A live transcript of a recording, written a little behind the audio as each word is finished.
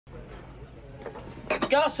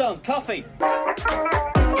Garçon, coffee. You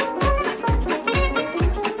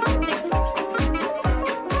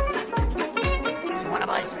want to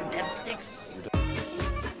buy some death sticks?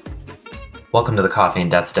 Welcome to the Coffee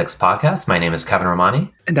and Death Sticks podcast. My name is Kevin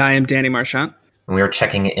Romani. And I am Danny Marchant. And we are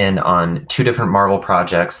checking in on two different Marvel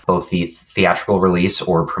projects, both the theatrical release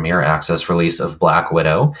or premiere access release of Black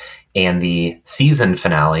Widow and the season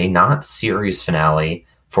finale, not series finale,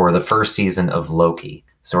 for the first season of Loki.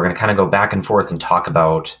 So we're going to kind of go back and forth and talk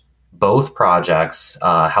about both projects,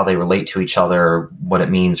 how they relate to each other, what it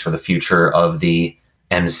means for the future of the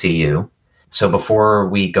MCU. So before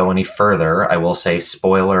we go any further, I will say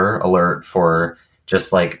spoiler alert for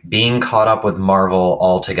just like being caught up with Marvel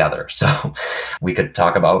altogether. So we could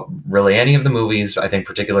talk about really any of the movies. I think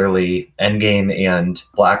particularly Endgame and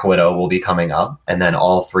Black Widow will be coming up. And then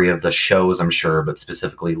all three of the shows, I'm sure, but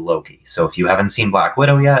specifically Loki. So if you haven't seen Black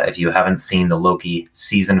Widow yet, if you haven't seen the Loki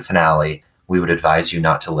season finale, we would advise you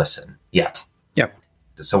not to listen yet. Yep.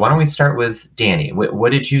 So why don't we start with Danny?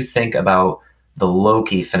 What did you think about the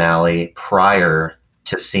Loki finale prior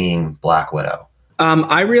to seeing Black Widow?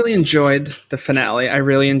 I really enjoyed the finale. I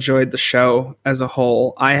really enjoyed the show as a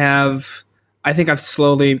whole. I think I've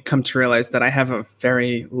slowly come to realize that I have a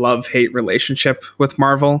very love-hate relationship with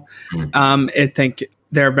Marvel. I think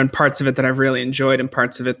there have been parts of it that I've really enjoyed and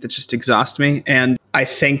parts of it that just exhaust me. And I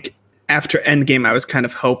think after Endgame, I was kind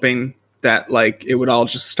of hoping that like it would all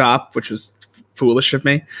just stop, which was foolish of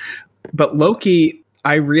me. But Loki,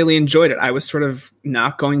 I really enjoyed it. I was sort of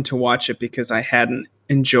not going to watch it because I hadn't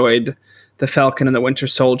enjoyed The Falcon and the Winter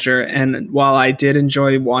Soldier. And while I did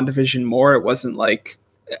enjoy WandaVision more, it wasn't like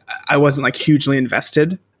I wasn't like hugely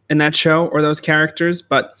invested in that show or those characters.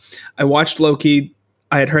 But I watched Loki.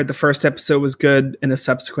 I had heard the first episode was good and the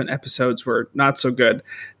subsequent episodes were not so good.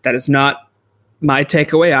 That is not my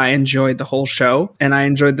takeaway. I enjoyed the whole show and I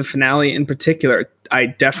enjoyed the finale in particular. I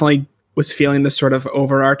definitely was feeling the sort of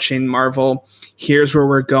overarching Marvel, here's where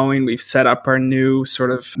we're going. We've set up our new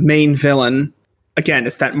sort of main villain. Again,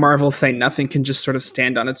 it's that Marvel thing. Nothing can just sort of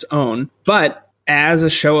stand on its own. But as a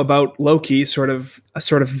show about Loki, a sort of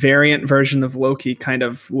variant version of Loki, kind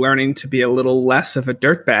of learning to be a little less of a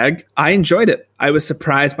dirtbag, I enjoyed it. I was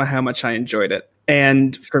surprised by how much I enjoyed it.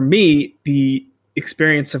 And for me, the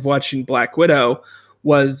experience of watching Black Widow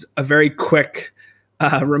was a very quick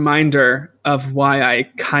reminder of why I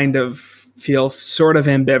kind of feel sort of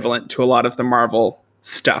ambivalent to a lot of the Marvel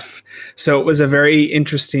stuff. So it was a very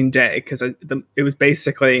interesting day because it was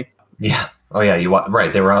basically... Yeah. Oh, yeah.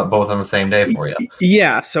 Right. They were both on the same day for you.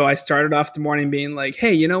 Yeah. So I started off the morning being like,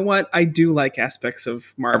 hey, you know what? I do like aspects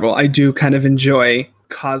of Marvel. I do kind of enjoy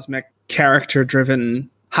cosmic, character-driven,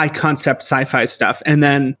 high-concept sci-fi stuff. And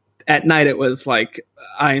then at night it was like,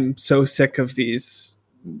 I'm so sick of these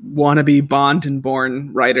wannabe Bond and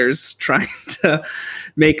Bourne writers trying to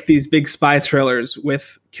make these big spy thrillers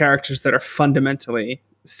with characters that are fundamentally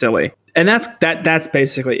silly. And that's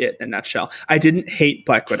basically it in a nutshell. I didn't hate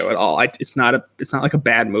Black Widow at all. It's not like a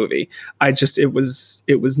bad movie. It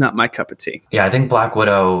was not my cup of tea. Yeah, I think Black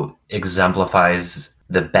Widow exemplifies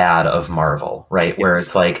the bad of Marvel, right? Yes. Where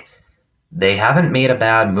it's like they haven't made a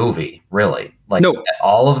bad movie, really. Like no.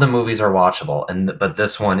 All of the movies are watchable, but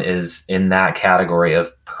this one is in that category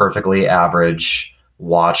of perfectly average,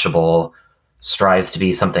 watchable, strives to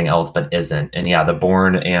be something else but isn't. And yeah, the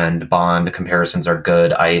Bourne and Bond comparisons are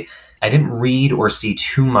good. I didn't read or see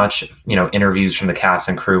too much, interviews from the cast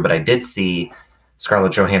and crew, but I did see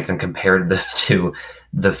Scarlett Johansson compared this to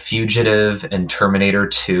The Fugitive and Terminator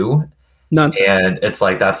 2. Nonsense. And it's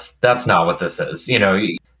like that's not what this is.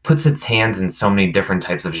 Puts its hands in so many different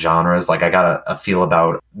types of genres. Like I got a feel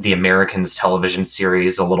about the Americans television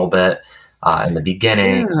series a little bit in the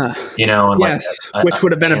beginning, and yes, which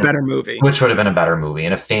would have been a better movie. Which would have been a better movie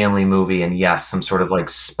and a family movie. And yes, some sort of like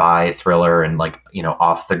spy thriller and like,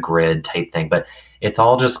 off the grid type thing. But it's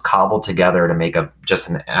all just cobbled together to make just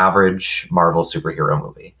an average Marvel superhero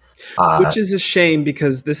movie. Which is a shame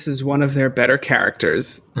because this is one of their better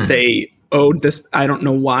characters. Mm-hmm. They owed this. I don't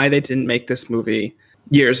know why they didn't make this movie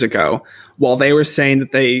years ago, while they were saying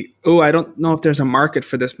that I don't know if there's a market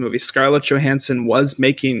for this movie. Scarlett Johansson was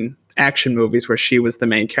making action movies where she was the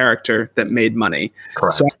main character that made money.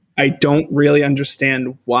 Correct. So I don't really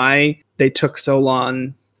understand why they took so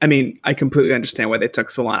long. I mean, I completely understand why they took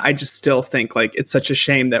so long. I just still think like it's such a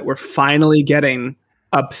shame that we're finally getting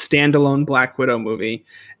a standalone Black Widow movie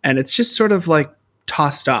and it's just sort of like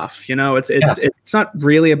tossed off, it's not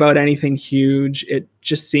really about anything huge. It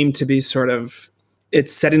just seemed to be sort of,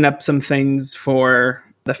 it's setting up some things for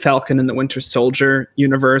the Falcon and the Winter Soldier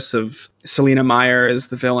universe of Selena Meyer as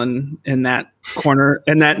the villain in that corner,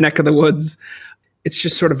 in that neck of the woods. It's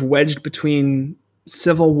just sort of wedged between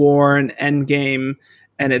Civil War and Endgame,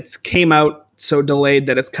 and it's came out so delayed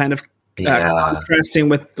that it's kind of contrasting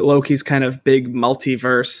with Loki's kind of big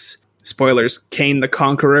multiverse, spoilers, Kane the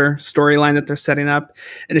Conqueror storyline that they're setting up.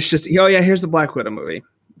 And it's just, oh yeah, here's the Black Widow movie.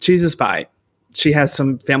 She's a spy. She has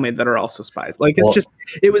some family that are also spies. Like, it's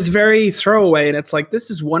it was very throwaway. And it's like,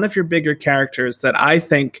 this is one of your bigger characters that I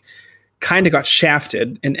think kind of got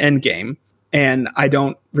shafted in Endgame. And I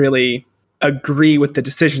don't really agree with the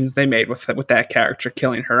decisions they made with that character,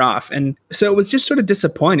 killing her off. And so it was just sort of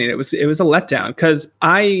disappointing. It was a letdown, because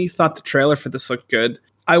I thought the trailer for this looked good.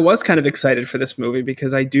 I was kind of excited for this movie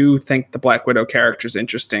because I do think the Black Widow character is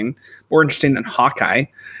interesting, more interesting than Hawkeye.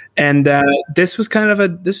 And this was a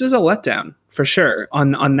letdown for sure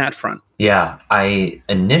on that front. Yeah, I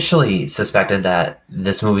initially suspected that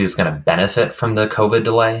this movie was going to benefit from the COVID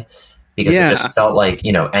delay, because it just felt like,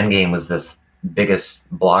 Endgame was this biggest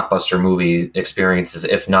blockbuster movie experiences,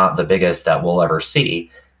 if not the biggest that we'll ever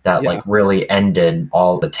see, that like really ended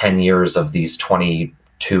all the 10 years of these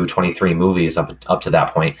 22, 23 movies up to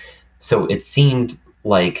that point. So it seemed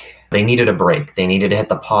like they needed a break. They needed to hit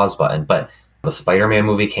the pause button. But the Spider-Man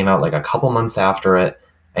movie came out like a couple months after it.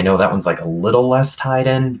 I know that one's like a little less tied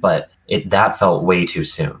in, but that felt way too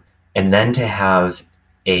soon. And then to have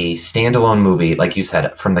a standalone movie, like you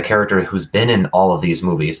said, from the character who's been in all of these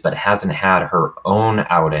movies but hasn't had her own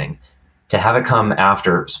outing, to have it come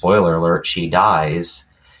after, spoiler alert, she dies,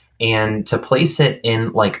 and to place it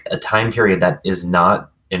in like a time period that is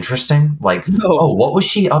not interesting. Like, what was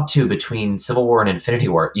she up to between Civil War and Infinity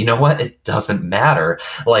War? You know what? It doesn't matter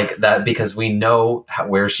like that, because we know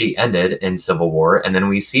where she ended in Civil War, and then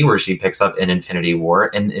we see where she picks up in Infinity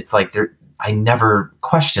War, and it's like I never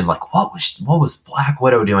questioned like what was Black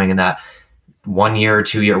Widow doing in that 1 year,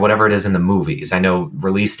 2 year, whatever it is in the movies. I know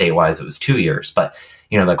release date wise it was 2 years, but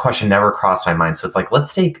the question never crossed my mind. So it's like,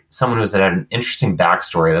 let's take someone who's had an interesting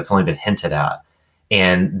backstory that's only been hinted at,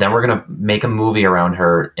 and then we're going to make a movie around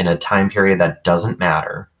her in a time period that doesn't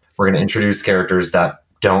matter. We're going to introduce characters that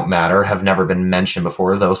don't matter, have never been mentioned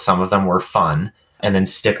before, though some of them were fun, and then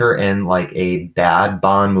stick her in like a bad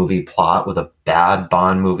Bond movie plot with a bad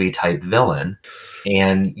Bond movie type villain.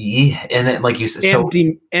 And then, like you said,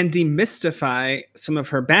 and demystify some of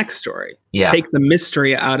her backstory. Yeah. Take the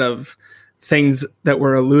mystery out of things that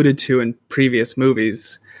were alluded to in previous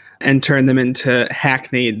movies and turn them into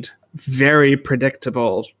hackneyed, very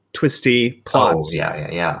predictable, twisty plots. Oh,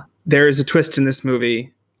 yeah. There is a twist in this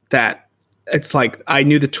movie that it's like I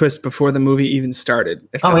knew the twist before the movie even started.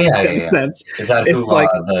 If that makes any sense. Is that who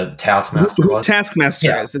the Taskmaster was?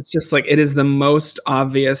 Taskmaster is. It's just like it is the most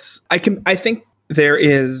obvious. I think there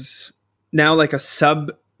is now like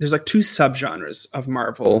there's like two subgenres of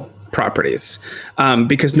Marvel properties,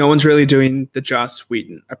 because no one's really doing the Joss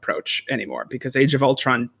Whedon approach anymore, because Age of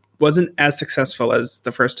Ultron wasn't as successful as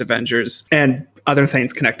the first Avengers and other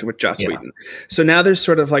things connected with Joss Whedon. So now there's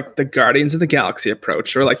sort of like the Guardians of the Galaxy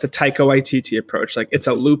approach, or like the Taika Waititi approach. Like it's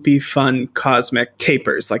a loopy, fun, cosmic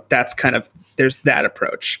capers. Like that's there's that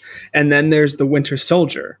approach. And then there's the Winter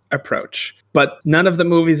Soldier approach. But none of the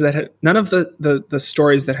movies none of the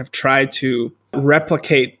stories that have tried to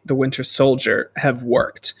replicate the Winter Soldier have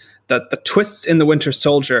worked. The twists in the Winter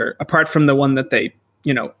Soldier, apart from the one that they,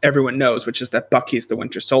 everyone knows, which is that Bucky's the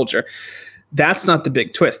Winter Soldier, that's not the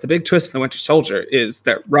big twist. The big twist in the Winter Soldier is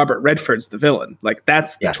that Robert Redford's the villain. Like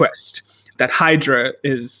that's the twist. That Hydra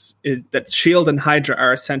is that SHIELD and Hydra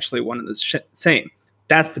are essentially one and the same.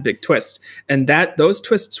 That's the big twist. And those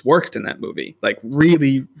twists worked in that movie, like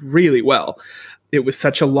really, really well. It was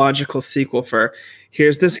such a logical sequel for,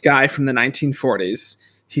 here's this guy from the 1940s.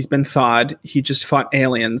 He's been thawed. He just fought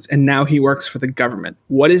aliens, and now he works for the government.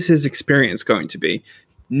 What is his experience going to be?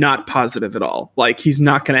 Not positive at all. Like, he's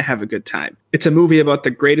not going to have a good time. It's a movie about the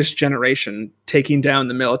greatest generation taking down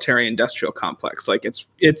the military industrial complex. Like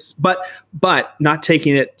but not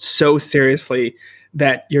taking it so seriously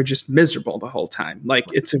that you're just miserable the whole time. Like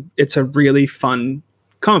it's a really fun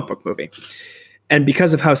comic book movie. And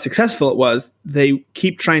because of how successful it was, they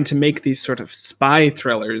keep trying to make these sort of spy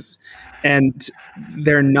thrillers, and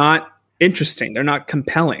they're not interesting. They're not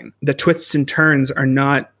compelling. The twists and turns are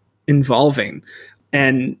not involving.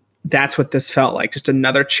 And that's what this felt like. Just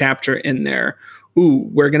another chapter in there. Ooh,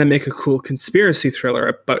 we're going to make a cool conspiracy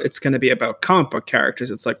thriller, but it's going to be about comic book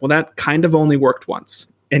characters. It's like, well, that kind of only worked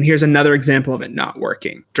once. And here's another example of it not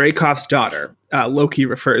working. Dreykov's daughter, Loki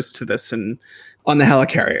refers to this on the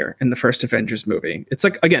helicarrier in the first Avengers movie. It's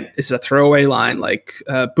like, again, it's a throwaway line, like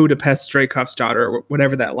Budapest, Dreykov's daughter, or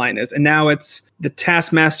whatever that line is. And now it's the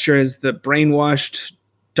Taskmaster is the brainwashed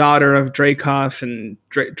daughter of Dreykov, and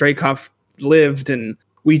Dreykov lived, and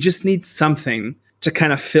we just need something to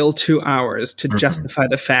kind of fill 2 hours to justify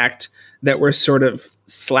the fact that we're sort of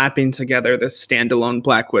slapping together this standalone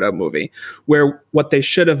Black Widow movie, where what they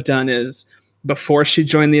should have done is, before she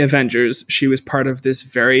joined the Avengers, she was part of this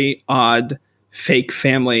very odd fake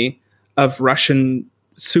family of Russian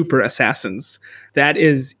super assassins. That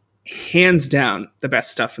is hands down the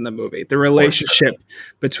best stuff in the movie. The relationship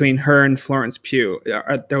between her and Florence Pugh,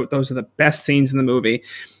 those are the best scenes in the movie.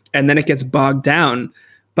 And then it gets bogged down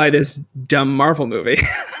by this dumb Marvel movie.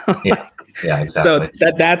 Yeah, exactly.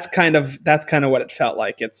 So that's kind of what it felt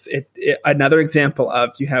like. It's another example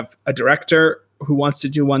of, you have a director who wants to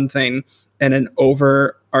do one thing and an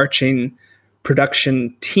overarching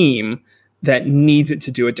production team that needs it to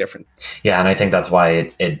do it different. Yeah, and I think that's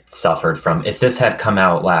why it suffered from, if this had come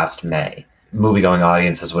out last May, movie-going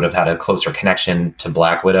audiences would have had a closer connection to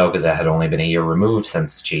Black Widow because it had only been a year removed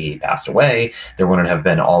since she passed away. There wouldn't have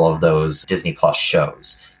been all of those Disney Plus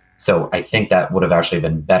shows. So I think that would have actually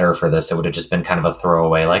been better for this. It would have just been kind of a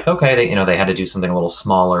throwaway, like, okay, they had to do something a little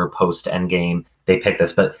smaller post-Endgame. They picked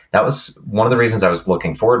this, but that was one of the reasons I was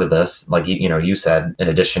looking forward to this. Like, you said, in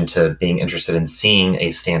addition to being interested in seeing a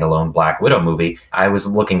standalone Black Widow movie, I was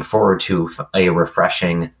looking forward to a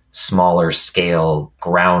refreshing, smaller scale,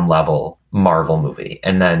 ground level Marvel movie.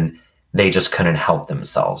 And then they just couldn't help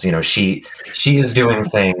themselves. She is doing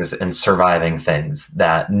things and surviving things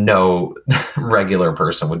that no regular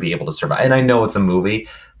person would be able to survive. And I know it's a movie,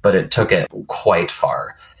 but it took it quite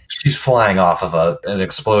far. She's flying off of an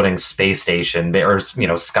exploding space station or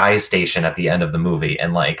sky station at the end of the movie,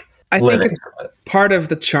 and I think it's part of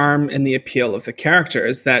the charm and the appeal of the character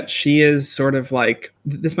is that she is sort of like,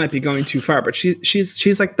 this might be going too far, but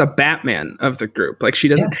she's like the Batman of the group. Like, she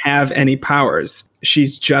doesn't have any powers.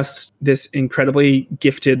 She's just this incredibly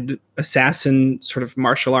gifted assassin, sort of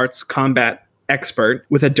martial arts combat expert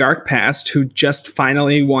with a dark past who just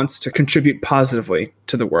finally wants to contribute positively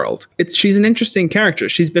to the world. She's an interesting character.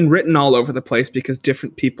 She's been written all over the place because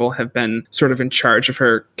different people have been sort of in charge of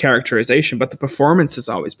her characterization, but the performance has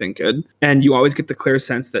always been good. And you always get the clear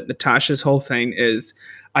sense that Natasha's whole thing is,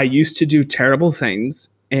 I used to do terrible things,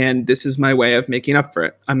 and this is my way of making up for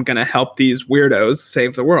it. I'm going to help these weirdos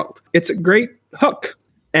save the world. It's a great hook.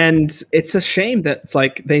 And it's a shame that it's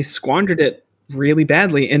like they squandered it really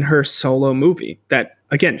badly in her solo movie that,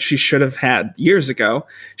 again, she should have had years ago.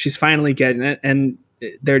 She's finally getting it, and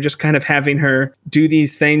they're just kind of having her do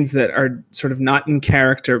these things that are sort of not in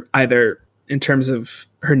character, either in terms of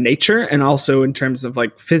her nature and also in terms of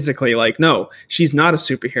physically, no, she's not a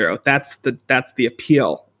superhero. That's the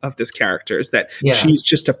appeal of this character, is that she's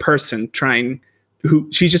just a person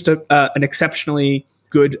she's just an exceptionally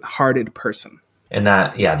good-hearted person. And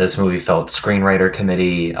that, this movie felt screenwriter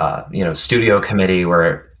committee, studio committee,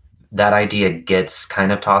 where that idea gets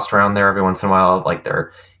kind of tossed around there every once in a while.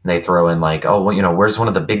 They throw in where's one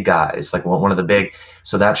of the big guys? One of the big.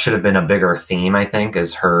 So that should have been a bigger theme, I think,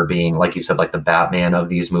 is her being, like you said, the Batman of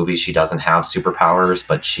these movies. She doesn't have superpowers,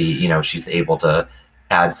 but she's able to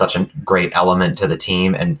add such a great element to the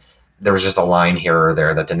team. And there was just a line here or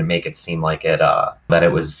there that didn't make it seem like that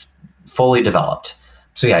it was fully developed.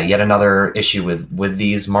 So yet another issue with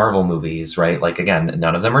these Marvel movies, right? Again,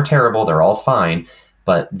 none of them are terrible. They're all fine.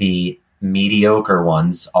 But the mediocre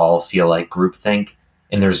ones all feel like groupthink.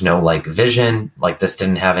 And there's no vision. This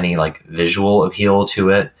didn't have any visual appeal to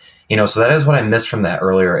it. So that is what I missed from that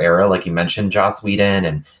earlier era. Like you mentioned, Joss Whedon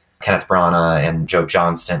and Kenneth Branagh and Joe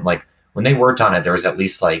Johnston. When they worked on it, there was at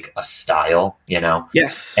least a style,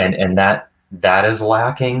 Yes. And that is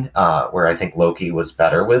lacking, where I think Loki was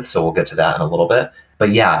better with. So we'll get to that in a little bit. But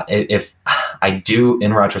if I do,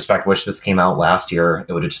 in retrospect, wish this came out last year,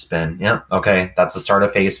 it would have just been, okay, that's the start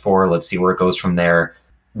of Phase 4. Let's see where it goes from there.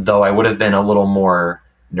 Though I would have been a little more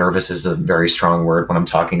nervous is a very strong word when I'm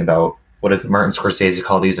talking about, what does Martin Scorsese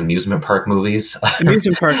call these, amusement park movies?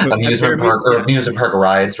 Amusement park movies. Amusement park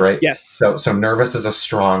rides, right? Yes. So nervous is a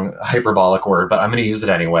strong hyperbolic word, but I'm going to use it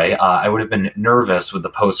anyway. I would have been nervous with the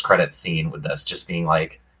post-credit scene with this, just being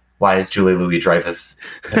why is Julie Louis-Dreyfus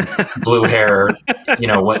blue hair?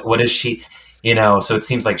 What is she? So it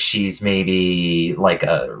seems like she's maybe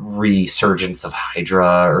a resurgence of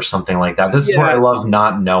Hydra or something like that. This is where I love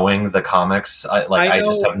not knowing the comics. I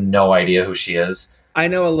just have no idea who she is. I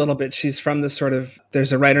know a little bit. She's from this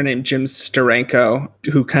there's a writer named Jim Steranko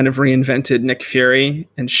who kind of reinvented Nick Fury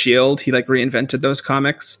and S.H.I.E.L.D. He reinvented those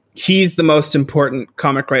comics. He's the most important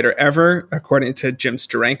comic writer ever, according to Jim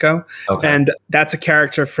Steranko. Okay. And that's a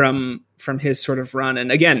character from his sort of run. And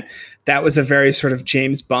again, that was a very sort of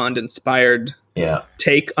James Bond inspired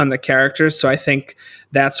take on the characters. So I think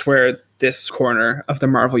that's where this corner of the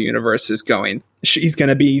Marvel universe is going. She's going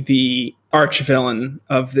to be the arch villain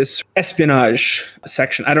of this espionage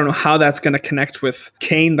section. I don't know how that's going to connect with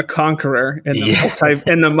Kane the Conqueror in the,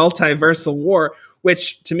 in the multiversal war,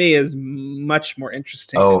 which to me is much more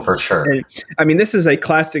interesting. Oh, for sure. And, I mean, this is a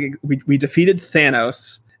classic. We defeated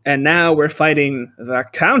Thanos, and now we're fighting the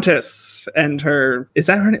Countess and her. Is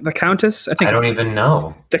that her name? The Countess? I don't even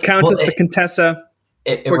know. The Countess, the Contessa.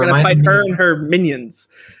 We're going to fight her and her minions.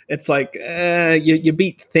 It's like you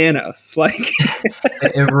beat Thanos. Like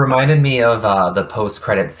it reminded me of the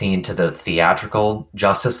post-credit scene to the theatrical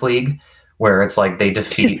Justice League, where it's like they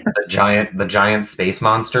defeat the giant space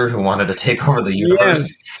monster who wanted to take over the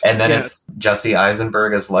universe, and then it's Jesse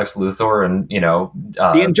Eisenberg as Lex Luthor, and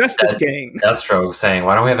the Injustice gang. Deathstroke saying,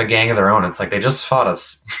 "Why don't we have a gang of their own?" It's like they just fought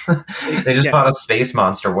us. They just fought a space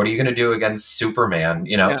monster. What are you going to do against Superman?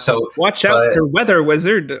 So watch out for Weather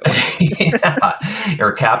Wizard,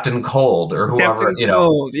 or Captain Cold, or whoever. Captain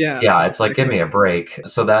Cold, yeah. It's like, give me a break.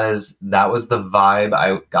 So that was the vibe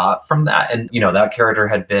I got from that, and that character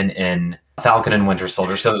had been in Falcon and Winter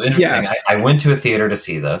Soldier. So interesting. Yes. I went to a theater to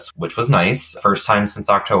see this, which was nice. First time since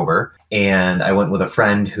October. And I went with a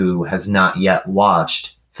friend who has not yet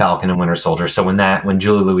watched Falcon and Winter Soldier. So when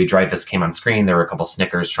Julie Louis-Dreyfus came on screen, there were a couple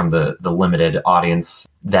snickers from the limited audience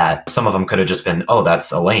that some of them could have just been, oh,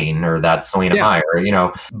 that's Elaine or that's Selena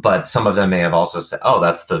Meyer, but some of them may have also said, oh,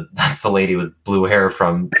 that's the lady with blue hair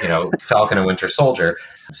from, Falcon and Winter Soldier.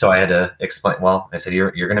 So I had to explain. Well, I said,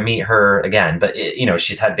 you're going to meet her again, but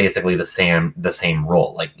she's had basically the same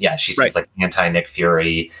role. Like, yeah, she seems like anti Nick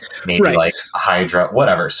Fury, maybe like a Hydra,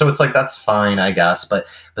 whatever. So it's like, that's fine, I guess. But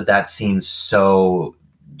that seems so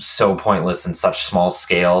pointless in such small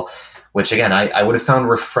scale, which again, I would have found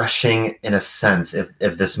refreshing in a sense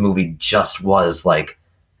if this movie just was like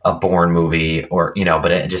a Bourne movie or,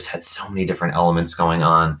 but it just had so many different elements going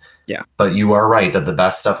on. Yeah. But you are right that the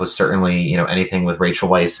best stuff was certainly, anything with Rachel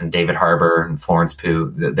Weisz and David Harbour and Florence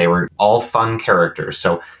Pugh. They were all fun characters.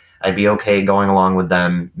 So I'd be okay going along with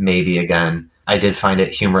them maybe again. I did find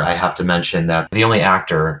it humor. I have to mention that the only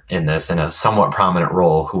actor in this in a somewhat prominent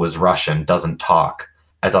role who was Russian doesn't talk.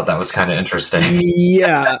 I thought that was kind of interesting.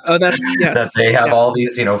 Yeah. Oh, that's yes. That they have all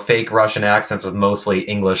these, fake Russian accents with mostly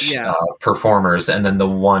English performers, and then the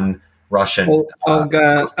one Russian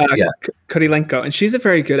Olga Kurylenko, and she's a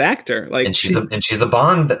very good actor. Like, and she's a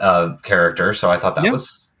Bond character, so I thought that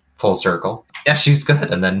was full circle. Yeah, she's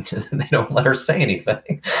good, and then they don't let her say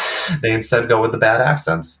anything. They instead go with the bad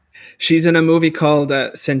accents. She's in a movie called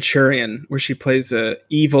Centurion, where she plays a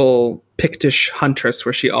evil Pictish huntress,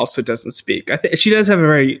 where she also doesn't speak. I think she does have a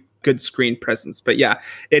very good screen presence, but yeah,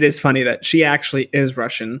 it is funny that she actually is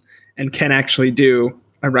Russian and can actually do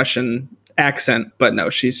a Russian accent, but no,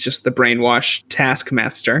 she's just the brainwashed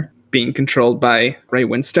taskmaster being controlled by Ray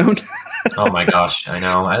Winstone. Oh my gosh, I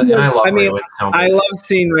know. I love Ray Winstone. I love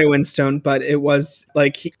seeing Ray Winstone, but it was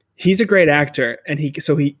like he's a great actor, and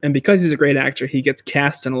because he's a great actor, he gets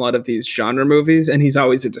cast in a lot of these genre movies, and he's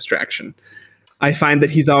always a distraction. I find that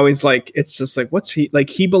he's always like, it's just like,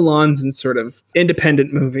 he belongs in sort of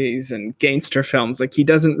independent movies and gangster films. Like, he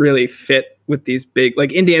doesn't really fit with these big,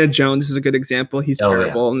 like Indiana Jones is a good example. He's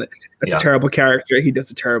terrible. And that's a terrible character. He does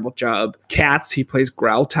a terrible job. Cats, he plays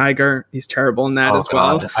Growl Tiger. He's terrible in that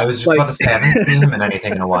well. I was just about to say, I haven't seen him in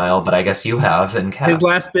anything in a while, but I guess you have in Cats. His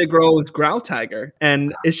last big role was Growl Tiger.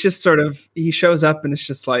 And it's just sort of, he shows up and it's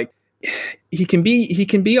just like, he can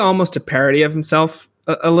be almost a parody of himself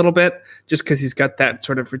a little bit, just because he's got that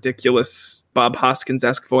sort of ridiculous Bob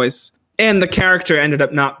Hoskins-esque voice. And the character ended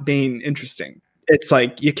up not being interesting. It's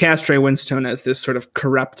like you cast Ray Winstone as this sort of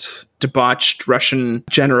corrupt, debauched Russian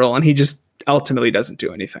general, and he just ultimately doesn't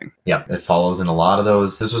do anything. Yeah, it follows in a lot of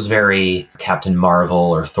those. This was very Captain Marvel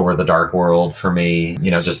or Thor the Dark World for me.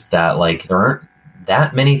 Just that, like, there aren't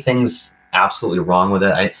that many things absolutely wrong with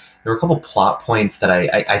it. There were a couple plot points that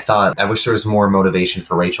I thought, I wish there was more motivation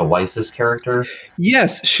for Rachel Weisz's character.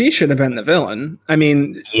 Yes, she should have been the villain. I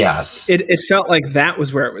mean, yes, it felt like that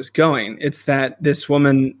was where it was going. It's that this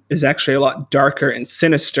woman is actually a lot darker and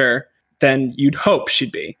sinister than you'd hope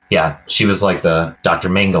she'd be. Yeah, she was like the Dr.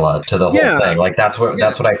 Mengele to the whole thing. Like, that's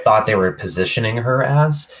what I thought they were positioning her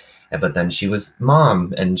as. But then she was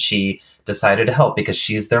mom, and she decided to help because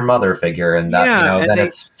she's their mother figure, and that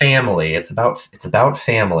it's family. It's about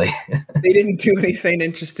family. They didn't do anything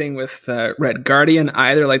interesting with Red Guardian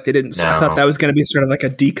either. Like, they didn't. No. I thought that was going to be sort of like a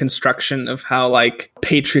deconstruction of how like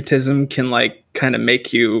patriotism can like kind of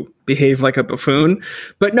make you behave like a buffoon.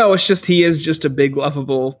 But no, it's just he is just a big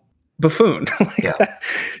lovable buffoon.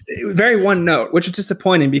 Very one note, which is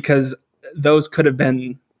disappointing because those could have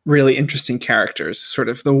been really interesting characters, sort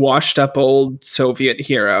of the washed up old Soviet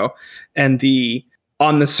hero and the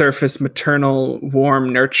on the surface maternal,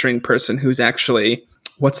 warm, nurturing person who's actually,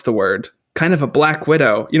 what's the word? Kind of a Black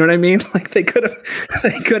Widow. You know what I mean? Like they could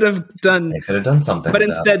have done something. But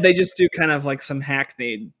instead they just do kind of like some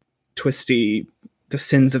hackneyed, twisty, the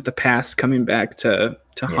sins of the past coming back to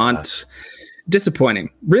haunt. Disappointing.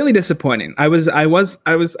 Really disappointing. I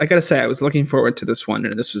gotta say, I was looking forward to this one,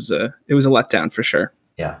 and it was a letdown for sure.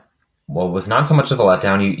 Yeah. Well, it was not so much of a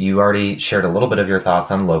letdown. You already shared a little bit of your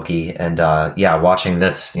thoughts on Loki, and watching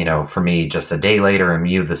this, for me, just a day later and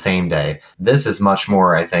you the same day, this is much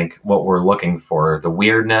more, I think, what we're looking for. The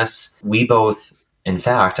weirdness. We both, in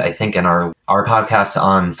fact, I think in our podcast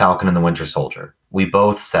on Falcon and the Winter Soldier, we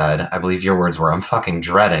both said, I believe your words were, I'm fucking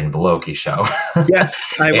dreading the Loki show.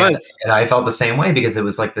 Yes, I was. And I felt the same way because it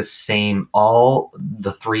was like the same, all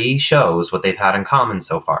the three shows, what they've had in common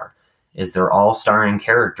so far is they're all starring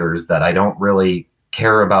characters that I don't really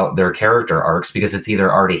care about their character arcs because it's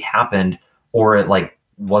either already happened or it like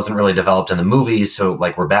wasn't really developed in the movies. So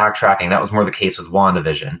like we're backtracking. That was more the case with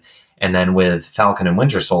WandaVision. And then with Falcon and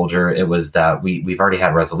Winter Soldier, it was that we've already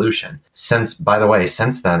had resolution. Since then,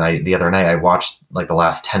 the other night I watched like the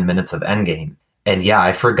last 10 minutes of Endgame. And yeah,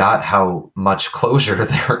 I forgot how much closure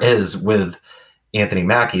there is with Anthony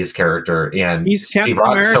Mackie's character and he's Steve Captain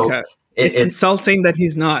Rogers. America. It's insulting that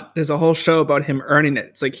he's not. There's a whole show about him earning it.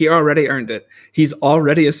 It's like he already earned it. He's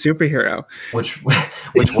already a superhero. Which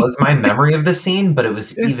was my memory of the scene, but it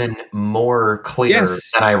was even more clear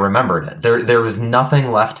than I remembered it. There was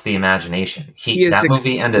nothing left to the imagination. That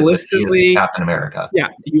movie ended with he is Captain America. Yeah,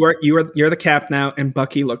 you're the Cap now, and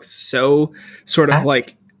Bucky looks so sort of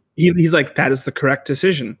like he's like, that is the correct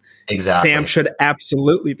decision. Exactly. Sam should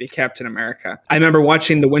absolutely be Captain America. I remember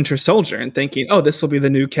watching The Winter Soldier and thinking, oh, this will be the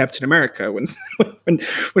new Captain America.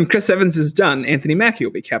 When Chris Evans is done, Anthony Mackie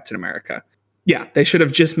will be Captain America. Yeah, they should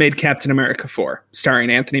have just made Captain America 4, starring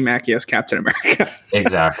Anthony Mackie as Captain America.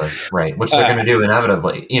 Exactly, right. Which they're going to do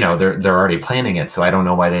inevitably. They're already planning it, so I don't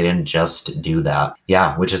know why they didn't just do that.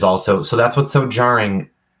 Yeah, which is also, so that's what's so jarring.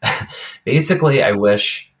 Basically, I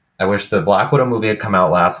wish the Black Widow movie had come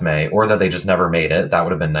out last May, or that they just never made it. That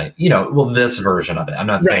would have been nice. This version of it. I'm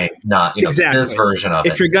not saying not, exactly. This version of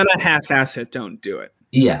it. If you're going to half-ass it, don't do it.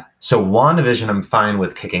 Yeah. So WandaVision, I'm fine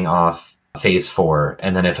with kicking off phase 4.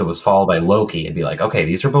 And then if it was followed by Loki, it'd be like, okay,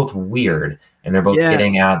 these are both weird. And they're both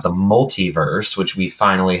getting at the multiverse, which we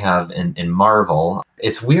finally have in Marvel.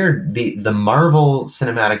 It's weird. The Marvel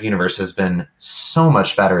Cinematic Universe has been so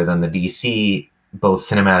much better than the DC both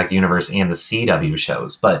cinematic universe and the CW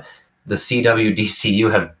shows, but the CW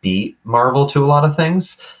DCU have beat Marvel to a lot of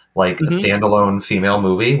things, like a standalone female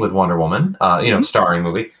movie with Wonder Woman, starring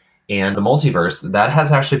movie, and the multiverse that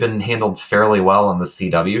has actually been handled fairly well on the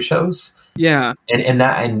CW shows. Yeah, and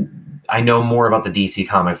I know more about the DC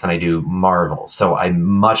comics than I do Marvel, so I'm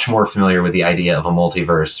much more familiar with the idea of a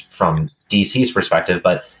multiverse from DC's perspective,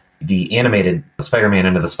 but the animated Spider-Man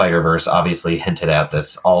Into the Spider-Verse obviously hinted at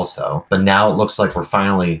this also, but now it looks like we're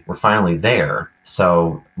finally there.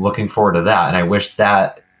 So looking forward to that. And I wish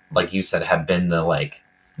that, like you said, had been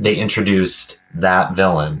they introduced that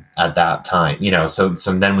villain at that time, so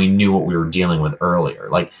then we knew what we were dealing with earlier.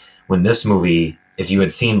 Like when this movie, if you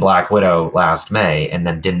had seen Black Widow last May and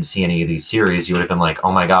then didn't see any of these series, you would have been like,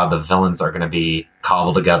 oh my God, the villains are going to be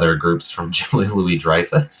cobbled together groups from Julie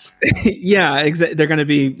Louis-Dreyfus. Yeah, they're going to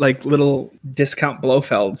be like little discount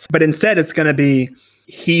Blofelds. But instead, it's going to be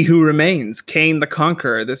He Who Remains, Kane the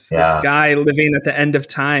Conqueror, this guy living at the end of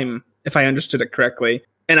time, if I understood it correctly.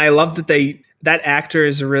 And I love that that actor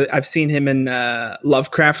is really, I've seen him in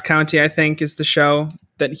Lovecraft County, I think is the show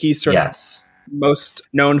that he's sort of most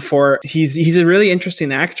known for. He's a really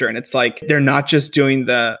interesting actor, and it's like they're not just doing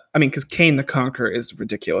because Kane the Conqueror is a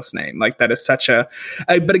ridiculous name. Like that is such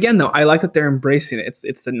but again though, I like that they're embracing it.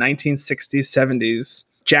 It's the 1960s, 70s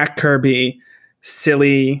Jack Kirby,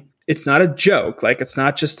 silly. It's not a joke. Like it's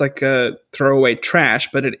not just like a throwaway trash,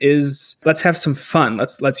 but it is, let's have some fun.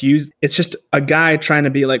 Let's use, it's just a guy trying to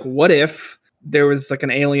be like, what if there was like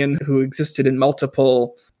an alien who existed in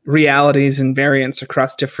multiple realities and variants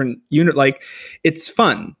across different like it's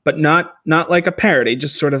fun, but not like a parody,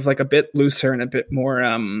 just sort of like a bit looser and a bit more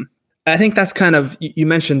I think that's kind of, you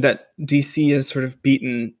mentioned that DC is sort of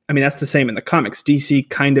beaten. I mean, that's the same in the comics. DC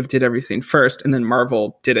kind of did everything first, and then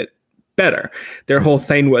Marvel did it better. Their whole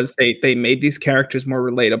thing was they made these characters more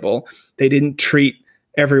relatable. They didn't treat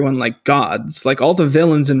everyone like gods. Like all the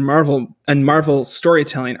villains in Marvel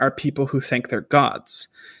storytelling are people who think they're gods.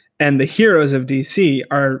 And the heroes of DC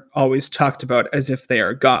are always talked about as if they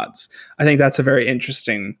are gods. I think that's a very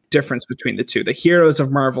interesting difference between the two. The heroes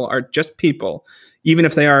of Marvel are just people, even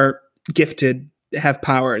if they are gifted have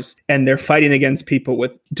powers, and they're fighting against people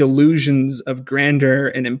with delusions of grandeur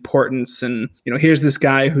and importance. And, here's this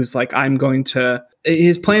guy who's like,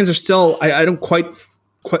 his plans are still, I don't quite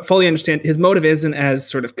fully understand. His motive isn't as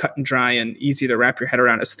sort of cut and dry and easy to wrap your head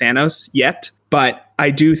around as Thanos yet. But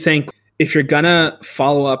I do think if you're gonna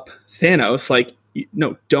follow up Thanos, like,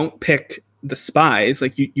 don't pick the spies.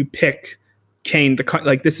 Like, you pick Kane,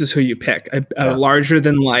 this is who you pick, a larger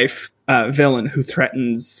than life villain who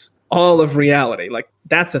threatens all of reality. Like,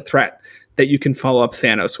 that's a threat that you can follow up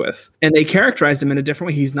Thanos with. And they characterized him in a different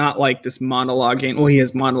way. He's not like this monologuing. Well, he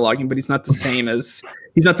is monologuing, but he's not the same as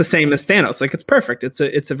Thanos. Like, it's perfect.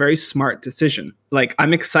 It's a very smart decision. Like,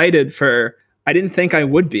 I'm excited I didn't think I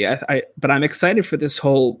would be, but I'm excited for this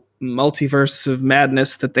whole multiverse of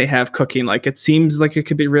madness that they have cooking. Like, it seems like it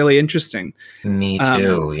could be really interesting. Me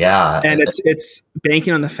too. Yeah. And it's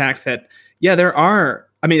banking on the fact that, there are,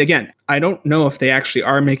 again, I don't know if they actually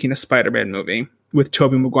are making a Spider-Man movie with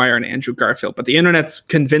Tobey Maguire and Andrew Garfield, but the internet's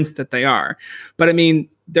convinced that they are. But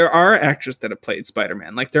there are actors that have played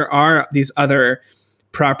Spider-Man. Like, there are these other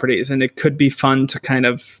properties, and it could be fun to kind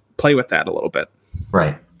of play with that a little bit.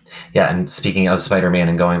 Right. Yeah, and speaking of Spider-Man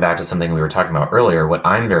and going back to something we were talking about earlier, what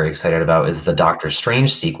I'm very excited about is the Doctor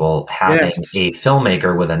Strange sequel having a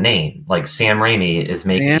filmmaker with a name. Like, Sam Raimi is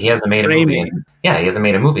making, he hasn't made a movie. He hasn't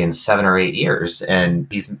made a movie in 7 or 8 years, and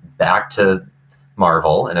he's back to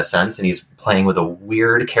Marvel in a sense, and he's playing with a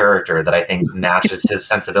weird character that I think matches his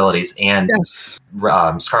sensibilities. And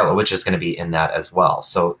Scarlet Witch is going to be in that as well,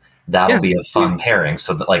 so that'll be a fun pairing.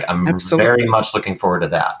 So I'm very much looking forward to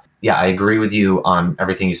that. Yeah, I agree with you on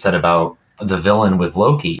everything you said about the villain with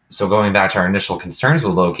Loki. So going back to our initial concerns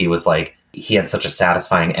with Loki was like, he had such a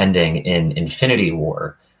satisfying ending in Infinity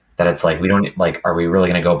War that it's like, we don't are we really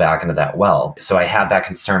going to go back into that well? So I had that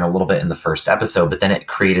concern a little bit in the first episode, but then it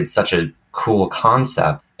created such a cool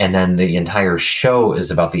concept. And then the entire show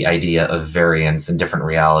is about the idea of variance and different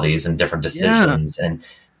realities and different decisions. Yeah. And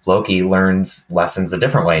Loki learns lessons a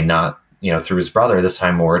different way, not through his brother this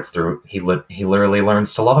time, more it's through he literally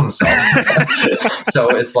learns to love himself.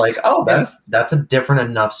 So it's like, that's a different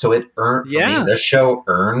enough. So it earned for me. This show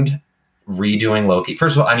earned redoing Loki.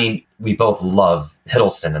 First of all, we both love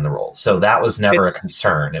Hiddleston in the role, so that was never a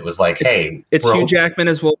concern. It was like, it's Hugh Jackman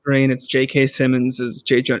as Wolverine, it's J.K. Simmons as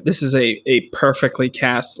J. Jonah. This is a perfectly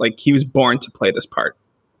cast. Like, he was born to play this part.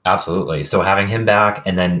 Absolutely. So having him back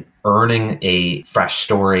and then earning a fresh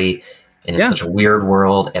story in such a weird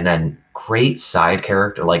world, and then great side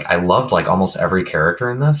character. Like, I loved almost every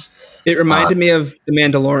character in this. It reminded me of The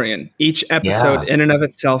Mandalorian. Each episode in and of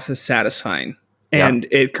itself is satisfying. And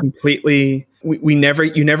it completely, you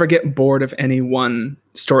never get bored of any one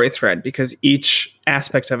story thread, because each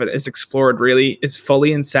aspect of it is explored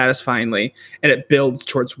fully and satisfyingly, and it builds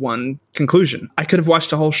towards one conclusion. I could have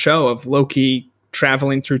watched a whole show of Loki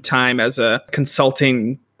traveling through time as a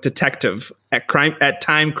consulting detective at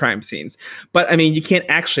crime scenes. But you can't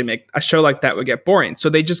actually make a show like that, would get boring. So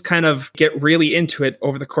they just kind of get really into it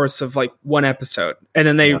over the course of one episode. And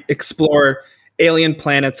then they explore alien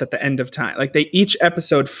planets at the end of time. Each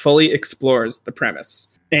episode fully explores the premise.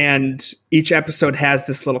 And each episode has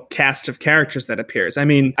this little cast of characters that appears.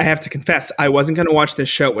 I have to confess, I wasn't going to watch this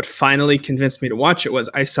show. What finally convinced me to watch it was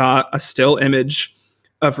I saw a still image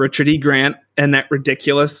of Richard E. Grant and that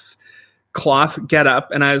ridiculous cloth get up,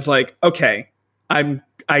 and I was like, okay, I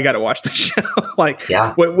gotta watch the show.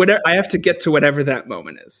 Whatever, I have to get to whatever that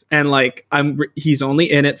moment is. And he's only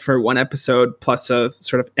in it for one episode plus a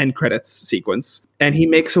sort of end credits sequence, and he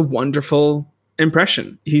makes a wonderful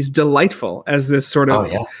impression. He's delightful as this sort of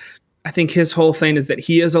I think his whole thing is that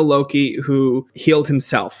he is a Loki who healed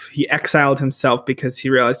himself. He exiled himself because he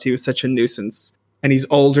realized he was such a nuisance, and he's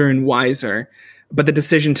older and wiser. But the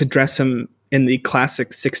decision to dress him in the classic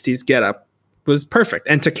 60s getup was perfect.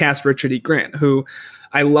 And to cast Richard E. Grant, who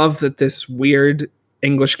I love that this weird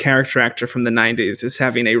English character actor from the 90s is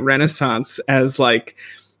having a renaissance as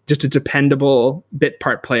just a dependable bit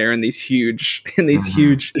part player in these huge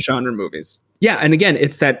genre movies. Yeah, and again,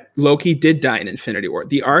 it's that Loki did die in Infinity War.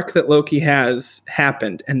 The arc that Loki has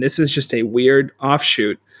happened, and this is just a weird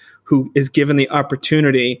offshoot who is given the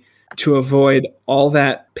opportunity to avoid all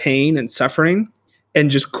that pain and suffering and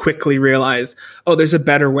just quickly realize, there's a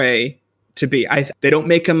better way to be. They don't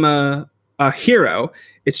make him a hero.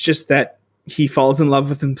 It's just that he falls in love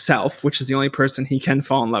with himself, which is the only person he can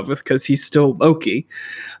fall in love with because he's still Loki.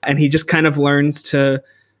 And he just kind of learns to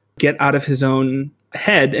get out of his own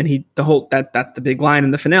head. And that's the big line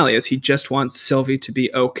in the finale is he just wants Sylvie to be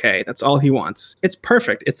okay. That's all he wants. It's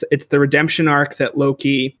perfect. It's the redemption arc that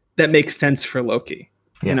makes sense for Loki.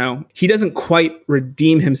 Yeah. He doesn't quite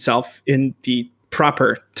redeem himself in the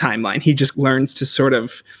proper timeline. He just learns to sort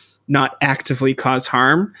of not actively cause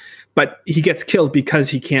harm, but he gets killed because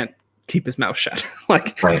he can't keep his mouth shut.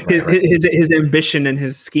 His ambition and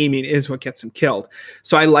his scheming is what gets him killed.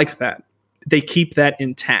 So I like that. They keep that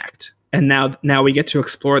intact. And now we get to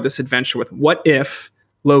explore this adventure with what if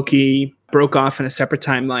Loki broke off in a separate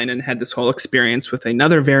timeline and had this whole experience with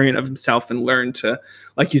another variant of himself and learned to,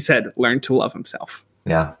 like you said, learn to love himself.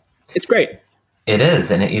 Yeah. It's great. It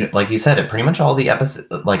is. And it, like you said, it pretty much all the episodes,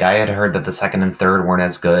 like I had heard that the second and third weren't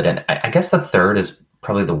as good. And I guess the third is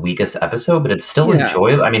probably the weekest episode, but it's still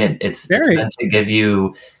enjoyable. I mean, it's meant to give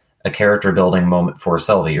you a character building moment for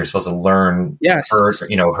Sylvie. You're supposed to learn her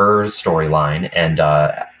storyline. And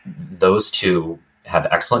those two have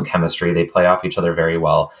excellent chemistry. They play off each other very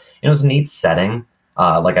well. And it was a neat setting.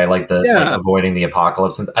 I like avoiding the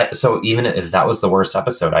apocalypse. And so even if that was the worst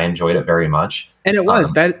episode, I enjoyed it very much. And it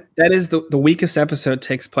was. That is the weakest episode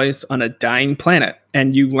takes place on a dying planet.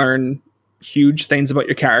 And you learn huge things about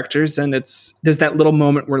your characters. And there's that little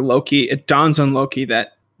moment where it dawns on Loki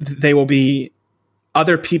that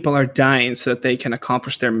other people are dying so that they can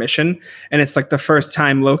accomplish their mission. And it's like the first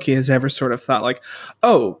time Loki has ever sort of thought like,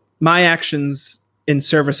 oh, my actions in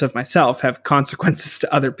service of myself have consequences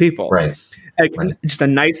to other people. Right. Just a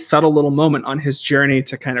nice, subtle little moment on his journey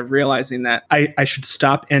to kind of realizing that I should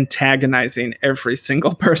stop antagonizing every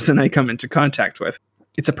single person I come into contact with.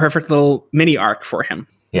 It's a perfect little mini arc for him.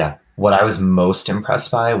 Yeah. What I was most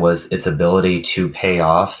impressed by was its ability to pay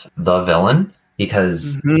off the villain,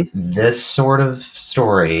 because this sort of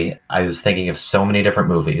story, I was thinking of so many different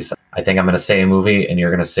movies. I think I'm going to say a movie and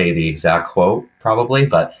you're going to say the exact quote probably,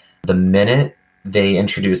 but the minute they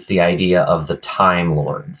introduced the idea of the Time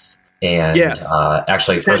Lords, and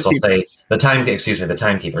actually, first I'll say the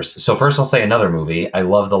Timekeepers. So first I'll say another movie. I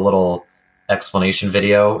love the little explanation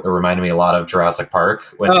video. It reminded me a lot of Jurassic Park.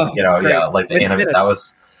 When like the anime that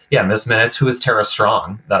was Miss Minutes, who is Tara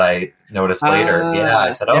Strong, that I noticed later.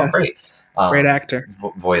 I said, great. Great actor.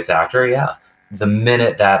 Voice actor, yeah. The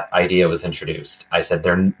minute that idea was introduced, I said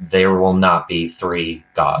there will not be three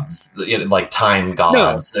gods, like time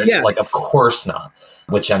gods. No, like, of course not,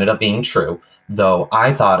 which ended up being true. Though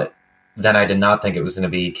I thought then I did not think it was going to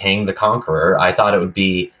be Kang the Conqueror. I thought it would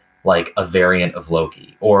be like a variant of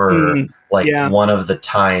Loki, or one of the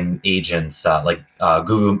time agents, like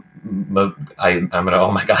Gugu. I'm gonna.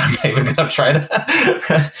 Oh my god! I'm not even gonna try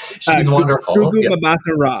to. She's wonderful. Gugu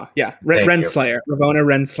Mbatha Raw. Yeah, Renslayer. Ravonna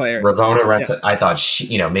Renslayer. Ravonna Renslayer. I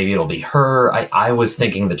thought maybe it'll be her. I was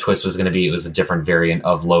thinking the twist was going to be it was a different variant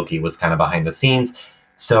of Loki, was kind of behind the scenes.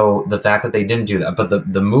 So the fact that they didn't do that, but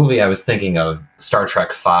the movie I was thinking of, Star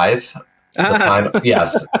Trek V.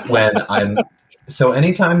 So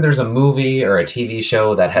anytime there's a movie or a TV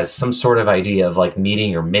show that has some sort of idea of like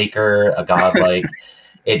meeting your maker, a god, like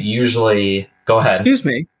it usually go ahead.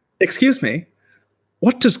 Excuse me.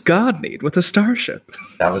 What does God need with a starship?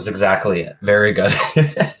 That was exactly it. Very good.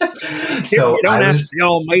 So you don't ask the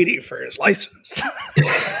Almighty for his license.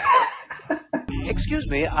 Excuse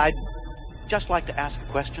me, I'd just like to ask a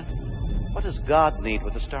question. What does God need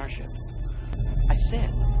with a starship? I said,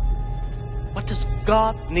 what does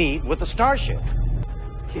God need with a starship?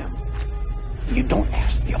 Jim, you don't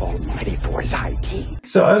ask the Almighty for his ID.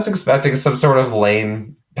 So I was expecting some sort of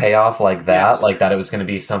lame payoff like that, like that it was going to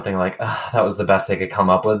be something like, that was the best they could come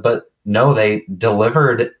up with. But no, they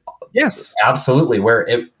delivered. Yes, absolutely. Where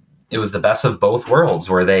it was the best of both worlds,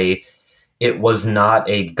 where it was not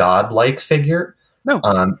a godlike figure. No.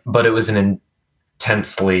 But it was an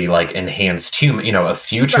intensely like enhanced human, a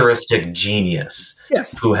futuristic genius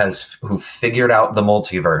who figured out the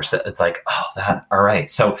multiverse. It's like, all right.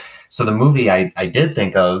 So the movie I did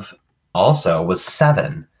think of also was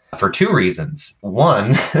Seven, for two reasons.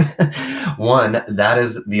 One, that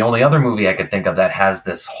is the only other movie I could think of that has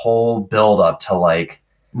this whole build up to, like,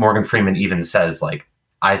 Morgan Freeman even says, like,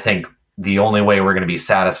 I think the only way we're going to be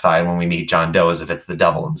satisfied when we meet John Doe is if it's the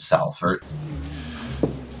devil himself. Or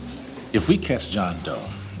if we catch John Doe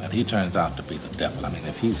and he turns out to be the devil, I mean,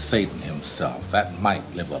 if he's Satan himself, that might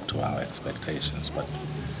live up to our expectations, but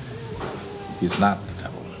he's not the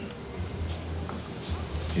devil.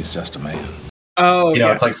 He's just a man. Oh,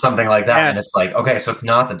 it's like something like that. Yes. And it's like, okay, so it's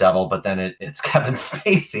not the devil, but then it's Kevin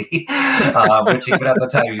Spacey, which even at the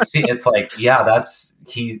time you see, it's like,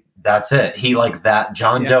 that's it. He, like, that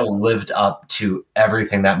John Doe lived up to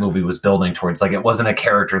everything that movie was building towards. Like, it wasn't a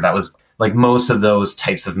character that was like most of those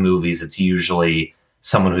types of movies. It's usually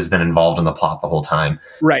someone who's been involved in the plot the whole time.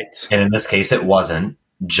 Right. And in this case, it wasn't,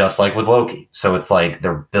 just like with Loki. So it's like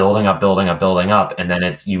they're building up. And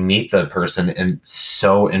then you meet the person, and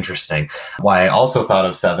so interesting. Why I also thought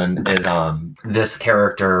of Seven is this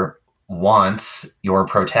character wants your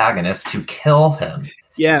protagonist to kill him.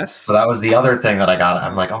 Yes. So that was the other thing that I got.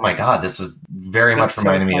 I'm like, oh my God, this was very much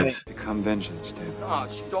reminding me of... Become vengeance, David. Oh,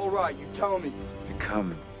 she's all right. You tell me.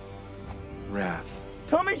 Become wrath.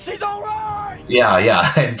 Tell me she's all right. Yeah. I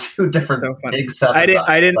had two different big sets.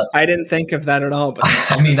 I didn't think of that at all. But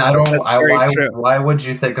I mean, why would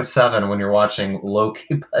you think of Seven when you're watching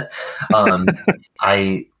Loki? But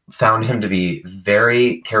I found him to be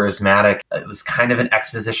very charismatic. It was kind of an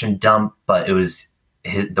exposition dump, but it was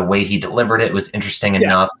the way he delivered it was interesting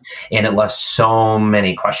enough, and it left so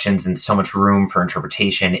many questions and so much room for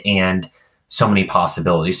interpretation and so many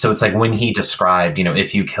possibilities. So it's like when he described,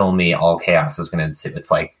 if you kill me, all chaos is going to ensue.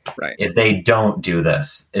 It's like, if they don't do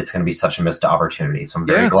this, it's going to be such a missed opportunity. So I'm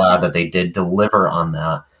very glad that they did deliver on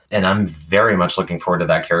that. And I'm very much looking forward to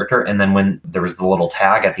that character. And then when there was the little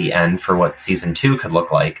tag at the end for what season 2 could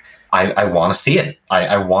look like, I want to see it.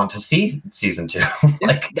 I want to see season 2.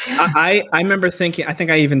 I remember thinking, I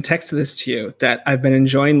think I even texted this to you, that I've been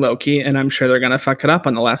enjoying Loki and I'm sure they're going to fuck it up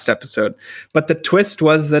on the last episode. But the twist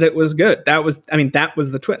was that it was good. That was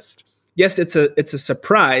the twist. Yes, it's a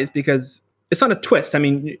surprise because it's not a twist. I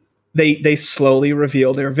mean, they slowly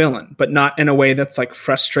reveal their villain, but not in a way that's like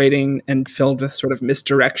frustrating and filled with sort of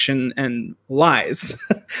misdirection and lies.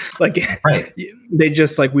 They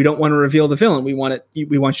just like, we don't want to reveal the villain. We want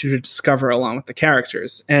you to discover along with the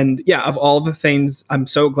characters. And of all the things, I'm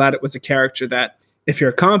so glad it was a character that if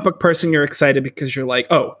you're a comic book person, you're excited because you're like,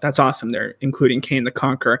 oh, that's awesome. They're including Kane the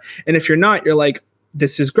Conqueror. And if you're not, you're like,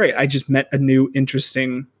 this is great. I just met a new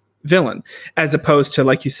interesting villain, as opposed to,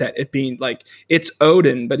 like you said, it being like it's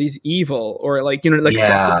Odin but he's evil, or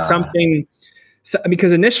something.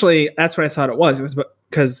 Because initially that's what I thought it was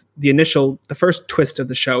because the first twist of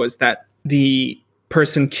the show is that the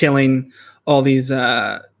person killing all these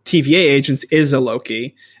TVA agents is a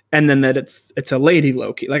Loki, and then that it's a lady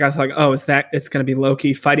Loki. Like I thought, it's going to be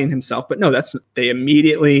Loki fighting himself, but no, they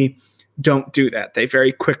immediately don't do that. They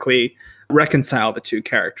very quickly reconcile the two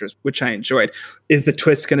characters, which I enjoyed. Is the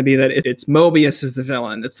twist going to be that it's Mobius is the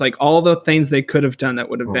villain? It's like all the things they could have done that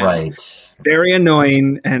would have been very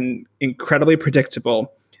annoying and incredibly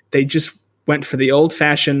predictable. They just went for the old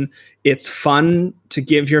fashioned, it's fun to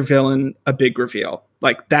give your villain a big reveal.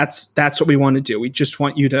 Like that's what we want to do. We just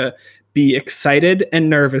want you to be excited and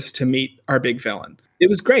nervous to meet our big villain. It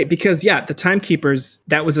was great because the Timekeepers,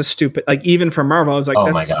 that was a stupid, like even for Marvel, I was like,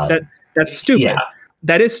 that's stupid. Yeah.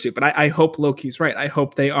 That is stupid. I hope Loki's right. I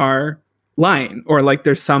hope they are lying, or like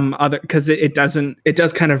there's some other, because it does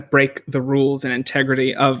kind of break the rules and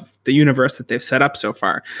integrity of the universe that they've set up so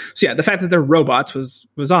far. So the fact that they're robots was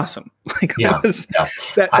awesome.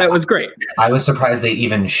 That was great. I was surprised they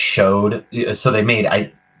even showed. So they made,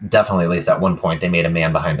 definitely, at least at one point, they made a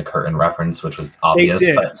man behind the curtain reference, which was obvious,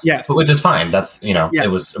 but which is fine. That's, it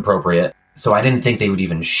was appropriate. So I didn't think they would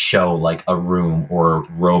even show like a room or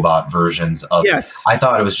robot versions of. Yes. I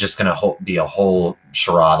thought it was just going to be a whole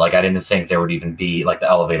charade. Like I didn't think there would even be like the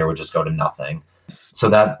elevator would just go to nothing. So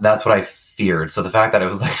that's what I feared. So the fact that it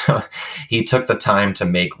was like he took the time to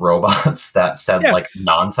make robots that said like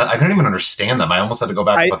nonsense. I couldn't even understand them. I almost had to go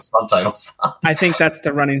back and put subtitles on. I think that's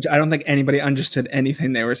the running. I don't think anybody understood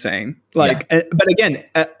anything they were saying. But again,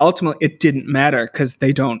 ultimately it didn't matter because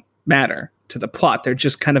they don't matter to the plot. They're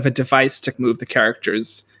just kind of a device to move the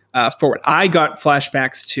characters forward. I got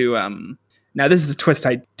flashbacks to now this is a twist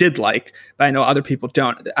I did like, but I know other people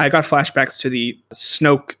don't. I got flashbacks to the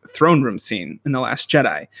Snoke throne room scene in The Last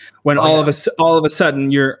Jedi, when all of a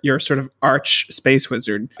sudden your sort of arch space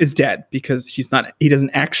wizard is dead because he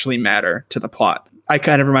doesn't actually matter to the plot. I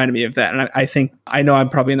kind of reminded me of that, and I think I know I'm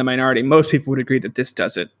probably in the minority. Most people would agree that this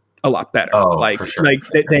does it a lot better. For sure.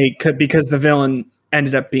 They could, because the villain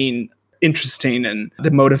ended up being interesting and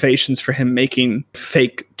the motivations for him making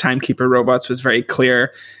fake timekeeper robots was very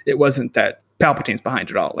clear. It wasn't that Palpatine's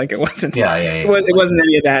behind it all. Like it wasn't. It wasn't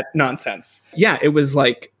any of that nonsense. It was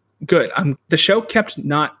like good. The show kept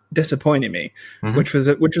not disappointing me, which was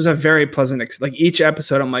a very pleasant. Like each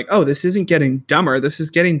episode, I'm like, oh, this isn't getting dumber. This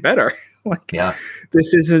is getting better.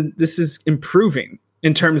 This is improving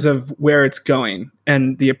in terms of where it's going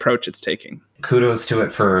and the approach it's taking. Kudos to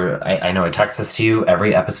it for, I know I text this to you,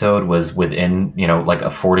 every episode was within, like a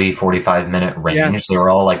 40-45 minute range. Yes. They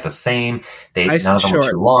were all like the same. None of them were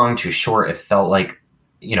too long, too short. It felt like,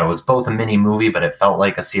 it was both a mini movie, but it felt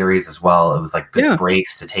like a series as well. It was like good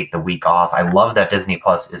breaks to take the week off. I love that Disney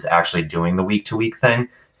Plus is actually doing the week to week thing.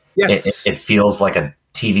 Yes. It feels like a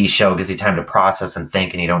TV show, gives you time to process and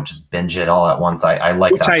think, and you don't just binge it all at once. I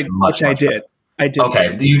like that much. I did. I did.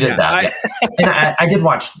 Okay, you did Yeah, that. Yeah. And I did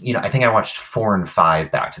watch, I think I watched 4 and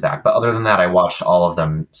 5 back to back. But other than that, I watched all of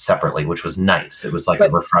them separately, which was nice. It was like a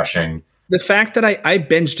refreshing. The fact that I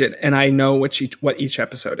binged it and I know what each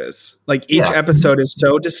episode is. Like each episode is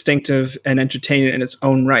so distinctive and entertaining in its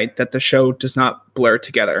own right that the show does not blur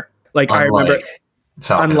together. Like I remember,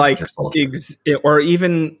 unlike or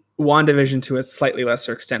even WandaVision to a slightly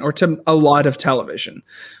lesser extent, or to a lot of television,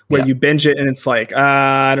 where you binge it and it's like,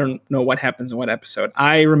 I don't know what happens in what episode.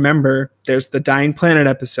 I remember there's the Dying Planet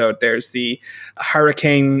episode, there's the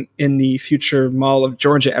Hurricane in the Future Mall of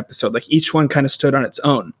Georgia episode. Like each one kind of stood on its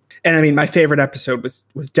own. And I mean, my favorite episode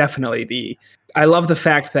was definitely I love the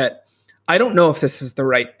fact that, I don't know if this is the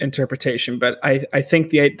right interpretation, but I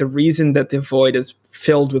think the reason that the void is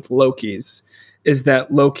filled with Lokis is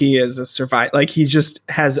that Loki is a survivor. Like he just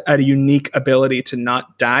has a unique ability to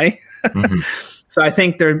not die. Mm-hmm. So I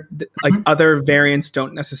think other variants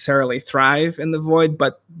don't necessarily thrive in the void,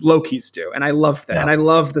 but Lokis do. And I love that. Yeah. And I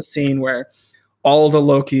love the scene where all the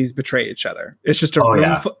Lokis betray each other. It's just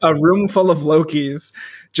a room full of Lokis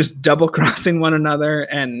just double crossing one another.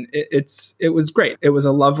 And it was great. It was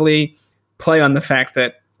a lovely play on the fact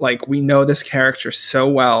that like, we know this character so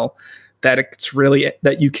well that it's really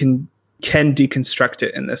that you can deconstruct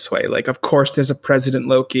it in this way. Like, of course, there's a President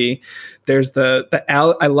Loki. There's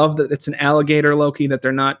I love that it's an alligator Loki that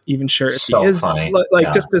they're not even sure if he is. Funny.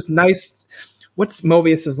 Like, just this nice. What's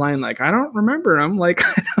Mobius's line like? I don't remember him. Like,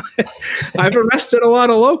 I've arrested a lot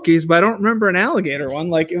of Lokis, but I don't remember an alligator one.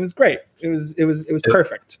 Like, it was great. It was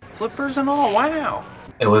perfect. Flippers and all. Wow.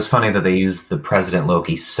 It was funny that they used the President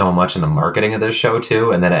Loki so much in the marketing of this show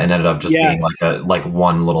too, and then it ended up just being like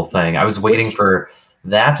one little thing. I was waiting for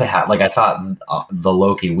that to happen. Like I thought the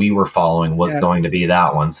Loki we were following was going to be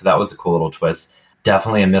that one. So that was a cool little twist.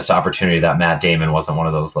 Definitely a missed opportunity that Matt Damon wasn't one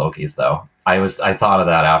of those Lokis though. I thought of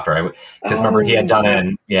that after because remember he had done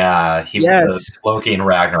it. The Loki in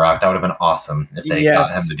Ragnarok. That would have been awesome if they got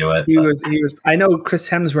him to do it. He was. I know Chris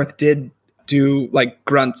Hemsworth did do like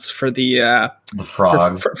grunts for the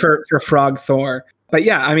frog for Frog Thor. But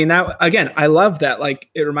yeah, I mean that again. I love that. Like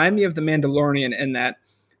it reminded me of The Mandalorian in that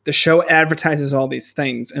the show advertises all these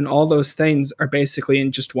things, and all those things are basically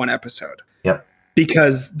in just one episode. Yep.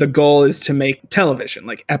 Because the goal is to make television,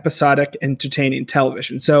 like episodic, entertaining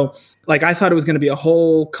television. So, like, I thought it was going to be a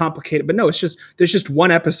whole complicated, but no, there's just one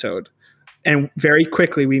episode, and very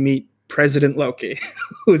quickly we meet President Loki,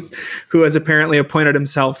 who has apparently appointed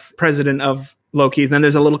himself president of Loki's. And then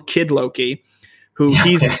there's a little kid Loki, who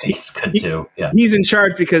he's good too. Yeah, he's in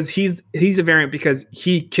charge because he's a variant because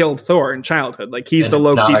he killed Thor in childhood. Like he's the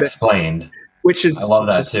Loki not explained, I love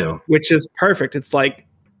that too. Which is perfect. It's like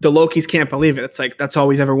the Lokis can't believe it. It's like that's all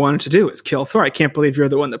we've ever wanted to do is kill Thor. I can't believe you're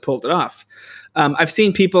the one that pulled it off. I've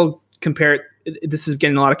seen people compare it. This is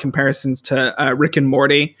getting a lot of comparisons to Rick and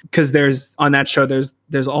Morty because there's on that show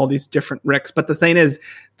there's all these different Ricks. But the thing is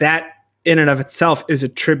that in and of itself is a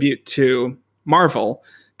tribute to Marvel.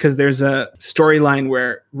 Because there's a storyline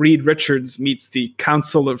where Reed Richards meets the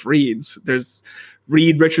Council of Reeds. There's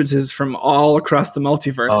Reed Richardses from all across the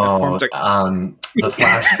multiverse.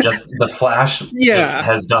 The Flash just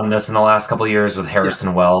has done this in the last couple of years with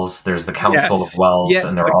Harrison Wells. There's the Council of Wells,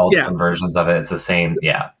 and they're all different versions of it. It's the same.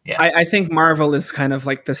 Yeah. I think Marvel is kind of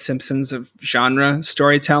like the Simpsons of genre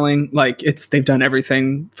storytelling. Like they've done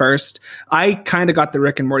everything first. I kind of got the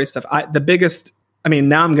Rick and Morty stuff.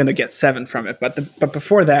 Now I'm going to get 7 from it, but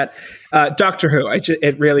before that, Doctor Who.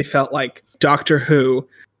 It really felt like Doctor Who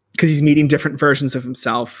because he's meeting different versions of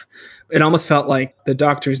himself. It almost felt like the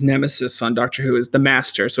Doctor's nemesis on Doctor Who is the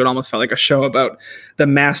Master, so it almost felt like a show about the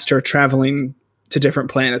Master traveling to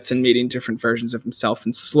different planets and meeting different versions of himself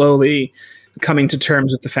and slowly coming to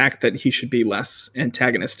terms with the fact that he should be less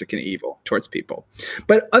antagonistic and evil towards people.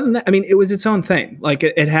 But other than that, it was its own thing. Like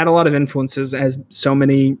it had a lot of influences as so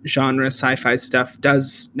many genre sci-fi stuff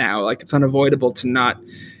does now. Like it's unavoidable to not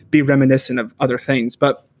be reminiscent of other things,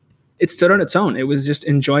 but it stood on its own. It was just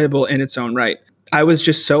enjoyable in its own right. I was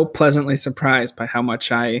just so pleasantly surprised by how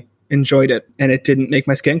much I enjoyed it, and it didn't make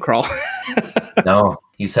my skin crawl. No,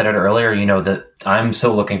 you said it earlier, that I'm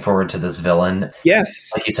so looking forward to this villain.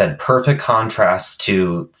 Yes. Like you said, perfect contrast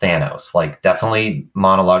to Thanos. Like definitely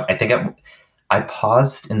monologue. I think I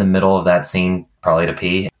paused in the middle of that scene probably to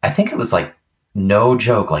pee. I think it was like no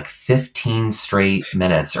joke, like 15 straight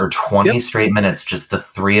minutes or 20 straight minutes, just the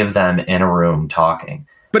three of them in a room talking.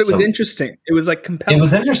 But it was interesting. It was like compelling. It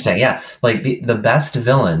was interesting, yeah. Like the best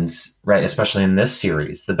villains, right, especially in this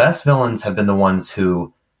series, the best villains have been the ones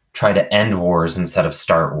who try to end wars instead of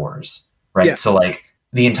start wars, right? Yeah. So like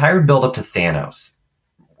the entire build up to Thanos,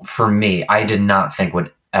 for me, I did not think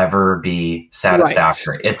would ever be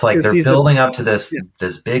satisfactory. Right. It's like they're building up to this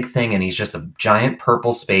big thing, and he's just a giant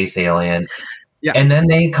purple space alien. Yeah. And then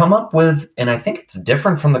they come up with, and I think it's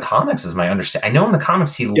different from the comics, is my understanding. I know in the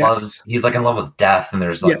comics he's like in love with death, and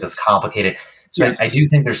there's like this complicated. So I do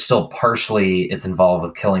think there's still partially it's involved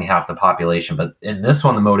with killing half the population, but in this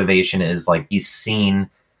one, the motivation is like he's seen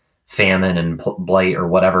famine and blight or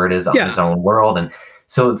whatever it is on his own world, and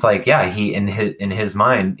so it's like he in his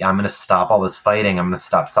mind, I'm going to stop all this fighting, I'm going to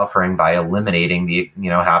stop suffering by eliminating the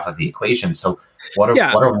half of the equation. So what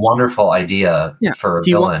a wonderful idea for a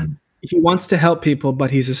villain. He wants to help people, but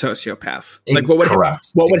he's a sociopath. Like what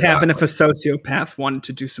would happen if a sociopath wanted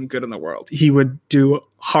to do some good in the world? He would do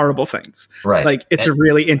horrible things. Right. Like it's a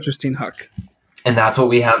really interesting hook. And that's what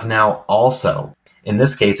we have now also. In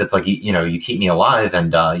this case, it's like, you keep me alive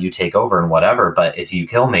and you take over and whatever. But if you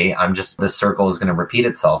kill me, this circle is going to repeat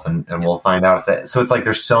itself and we'll find out if that. So it's like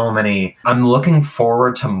there's so many. I'm looking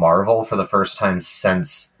forward to Marvel for the first time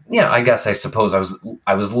since, I suppose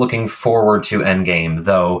I was looking forward to Endgame,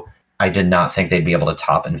 though. I did not think they'd be able to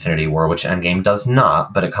top Infinity War, which Endgame does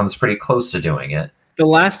not, but it comes pretty close to doing it. The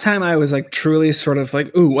last time I was like truly sort of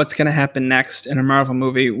like, ooh, what's going to happen next in a Marvel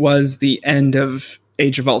movie was the end of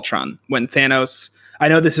Age of Ultron, when Thanos, I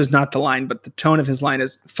know this is not the line, but the tone of his line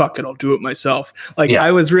is, fuck it, I'll do it myself. Like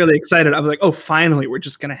I was really excited. I was like, oh, finally, we're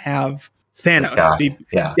just going to have Thanos be,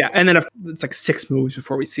 and then it's like 6 movies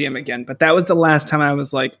before we see him again. But that was the last time I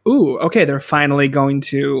was like, ooh, okay, they're finally going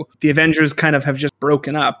to, the Avengers kind of have just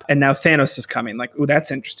broken up and now Thanos is coming. Like, ooh, that's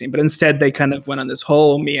interesting. But instead they kind of went on this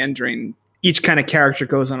whole meandering, each kind of character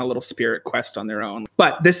goes on a little spirit quest on their own.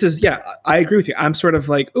 But this is, I agree with you. I'm sort of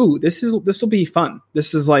like, ooh, this will be fun.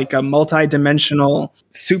 This is like a multi-dimensional,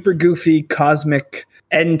 super goofy, cosmic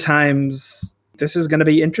end times. This is going to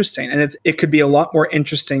be interesting. And it could be a lot more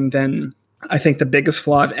interesting than, I think the biggest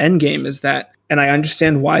flaw of Endgame is that, and I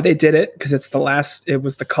understand why they did it, because it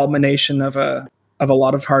was the culmination of a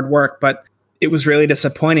lot of hard work, but it was really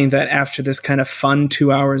disappointing that after this kind of fun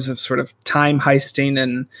 2 hours of sort of time heisting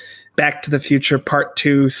and Back to the Future Part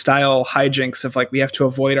 2 style hijinks of like, we have to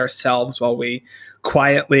avoid ourselves while we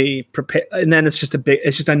quietly prepare. And then it's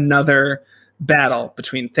just another battle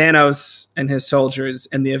between Thanos and his soldiers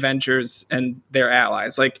and the Avengers and their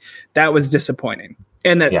allies. Like that was disappointing.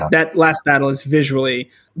 And that last battle is visually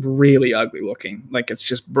really ugly looking. Like it's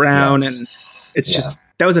just brown and it's just,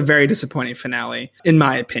 that was a very disappointing finale, in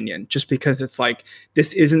my opinion, just because it's like,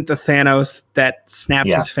 this isn't the Thanos that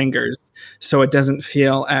snapped his fingers. So it doesn't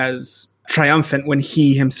feel as triumphant when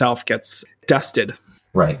he himself gets dusted.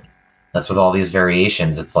 Right. That's with all these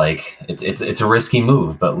variations. It's like it's a risky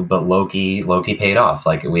move, but Loki paid off.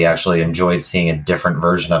 Like we actually enjoyed seeing a different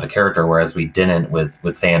version of a character, whereas we didn't with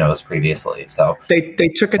Thanos previously. So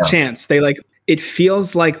they took a chance. It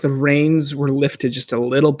feels like the reins were lifted just a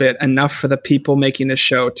little bit, enough for the people making the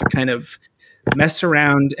show to kind of mess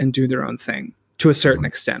around and do their own thing to a certain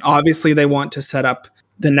extent. Obviously, they want to set up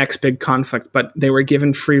the next big conflict, but they were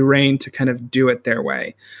given free rein to kind of do it their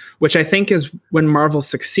way, which I think is when Marvel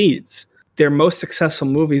succeeds. Their most successful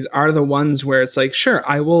movies are the ones where it's like, sure,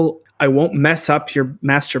 I won't mess up your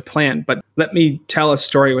master plan, but let me tell a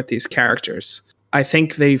story with these characters. I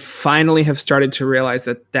think they finally have started to realize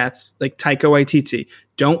that that's like Taika Waititi.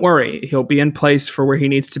 Don't worry, he'll be in place for where he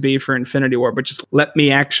needs to be for Infinity War, but just let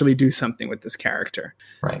me actually do something with this character.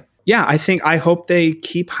 Right. Yeah, I hope they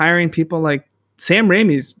keep hiring people like Sam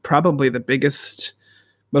Raimi's probably the biggest,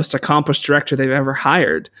 most accomplished director they've ever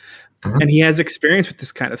hired. Mm-hmm. And he has experience with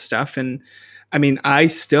this kind of stuff. And I mean, I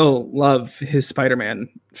still love his Spider-Man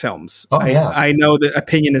films. I know the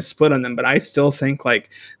opinion is split on them, but I still think like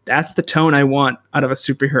that's the tone I want out of a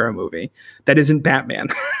superhero movie that isn't Batman.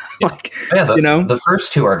 The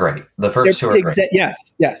first two are great. Great.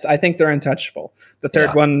 Yes. I think they're untouchable. The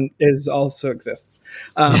third one also exists.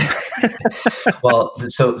 Well,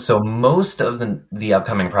 so most of the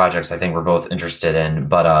upcoming projects I think we're both interested in,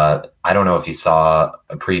 but I don't know if you saw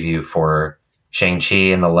a preview for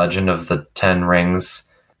Shang-Chi and the Legend of the Ten Rings.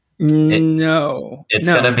 It's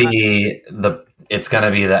gonna be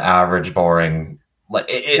the average, boring. Like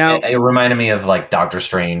it reminded me of like Doctor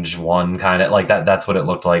Strange 1 kind of like that. That's what it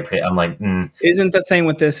looked like. I'm like, Isn't the thing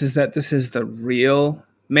with this is that this is the real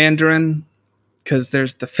Mandarin? Because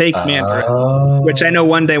there's the fake Mandarin, which I know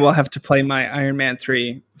one day we'll have to play my Iron Man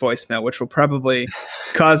 3 voicemail, which will probably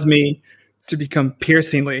cause me to become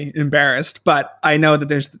piercingly embarrassed. But I know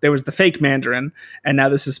that there was the fake Mandarin, and now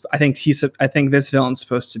this is. I think this villain's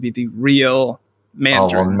supposed to be the real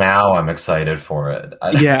Mandarin. Oh, well, now I'm excited for it.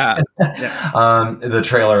 Yeah. The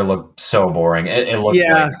trailer looked so boring. It looked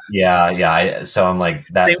like, so I'm like,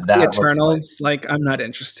 that the Eternals, like I'm not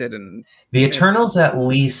interested in. The Eternals, at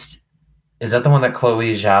least. Is that the one that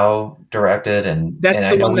Chloe Zhao directed? And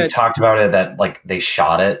I know we talked about it, that like they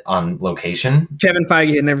shot it on location. Kevin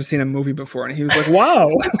Feige had never seen a movie before, and he was like, "Wow,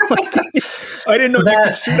 I didn't know they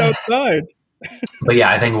could shoot outside." But yeah,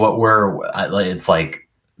 I think it's like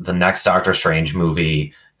the next Doctor Strange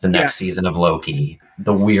movie, the next season of Loki,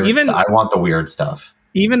 the weird. I want the weird stuff.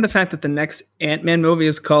 Even the fact that the next Ant-Man movie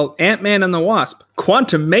is called Ant-Man and the Wasp: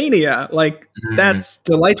 Quantumania, like that's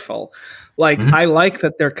delightful. Like, I like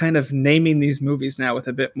that they're kind of naming these movies now with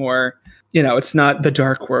a bit more, it's not The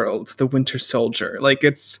Dark World, The Winter Soldier. Like,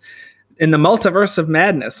 it's in the multiverse of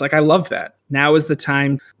madness. Like, I love that. Now is the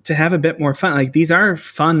time to have a bit more fun. Like, these are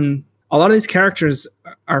fun. A lot of these characters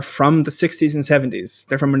are from the 60s and 70s.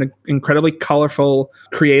 They're from an incredibly colorful,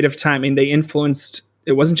 creative time. I mean, they influenced,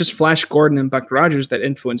 it wasn't just Flash Gordon and Buck Rogers that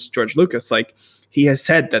influenced George Lucas. Like, he has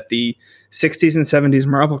said that the 60s and 70s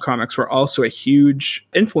Marvel comics were also a huge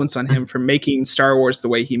influence on him for making Star Wars the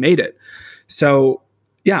way he made it. So,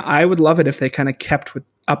 yeah, I would love it if they kind of kept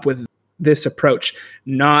up with this approach,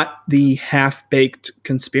 not the half-baked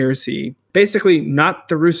conspiracy, basically not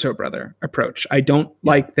the Russo brother approach. I don't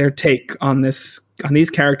like their take on these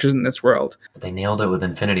characters in this world. They nailed it with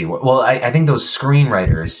Infinity War. Well, I think those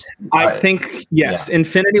screenwriters. I think, yes,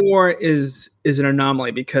 Infinity War is an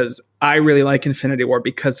anomaly because I really like Infinity War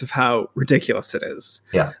because of how ridiculous it is.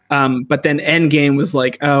 Yeah. But then Endgame was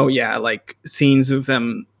like, oh yeah, like scenes of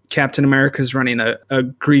them. Captain America's running a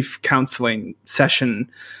grief counseling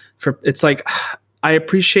session. It's like, I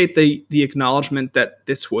appreciate the acknowledgement that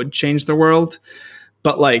this would change the world,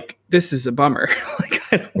 but like this is a bummer. Like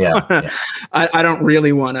I don't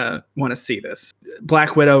really want to see this.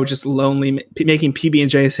 Black Widow just lonely making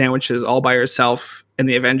PB&J sandwiches all by herself in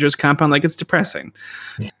the Avengers compound. Like, it's depressing.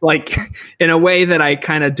 Like, in a way that I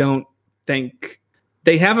kind of don't think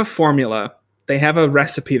they have a formula. They have a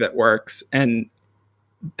recipe that works, and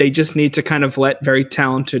they just need to kind of let very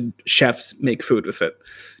talented chefs make food with it.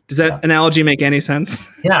 Does that analogy make any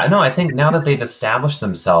sense? Yeah, no, I think now that they've established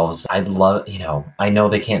themselves, I'd love, I know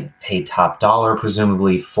they can't pay top dollar,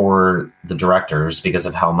 presumably, for the directors because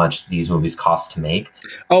of how much these movies cost to make.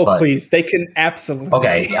 Oh, but, please. They can absolutely.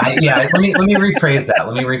 Okay. Let me rephrase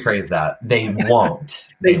that. They won't.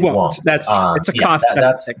 They won't. It's a cost.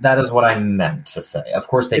 That is what I meant to say. Of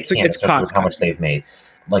course, they can't, especially with how much they've made.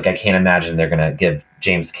 Like, I can't imagine they're going to give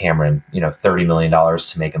James Cameron, $30 million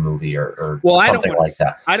to make a movie or something like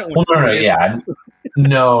that. I don't want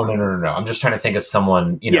No. I'm just trying to think of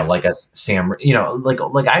someone, like a Sam,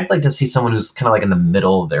 like I'd like to see someone who's kind of like in the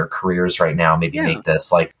middle of their careers right now, maybe make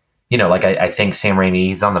this like, I think Sam Raimi,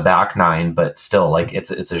 he's on the back nine, but still, like,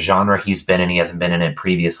 it's a genre he's been in. He hasn't been in it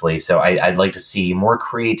previously. So I'd like to see more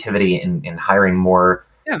creativity in hiring more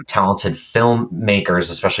talented filmmakers,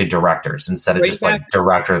 especially directors, instead of just like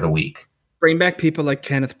director of the week. Bring back people like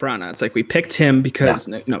Kenneth Branagh. It's like we picked him because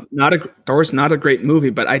Thor's not a great movie,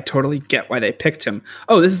 but I totally get why they picked him.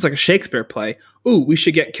 Oh, this is like a Shakespeare play. Ooh, we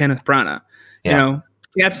should get Kenneth Branagh.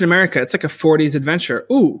 Captain America, it's like a 40s adventure.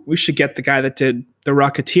 Ooh, we should get the guy that did The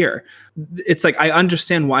Rocketeer. It's like, I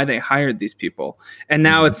understand why they hired these people. And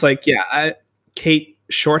now it's like, Kate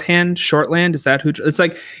Shortland, is that who? It's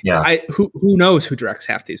like, who knows who directs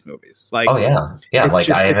half these movies? Like, oh yeah. Like,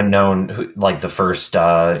 I haven't known who, like the first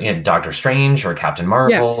Doctor Strange or Captain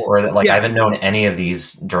Marvel, I haven't known any of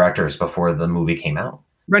these directors before the movie came out.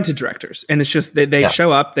 Rented directors, and it's just they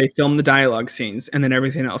show up, they film the dialogue scenes, and then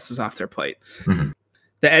everything else is off their plate. Mm-hmm.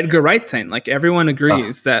 The Edgar Wright thing, like, everyone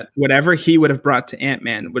agrees that whatever he would have brought to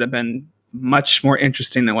Ant-Man would have been much more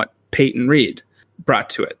interesting than what Peyton Reed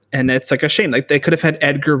brought to it. And it's like a shame. Like, they could have had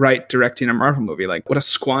Edgar Wright directing a Marvel movie. Like, what a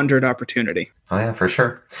squandered opportunity. Oh yeah, for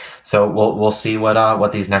sure. So we'll see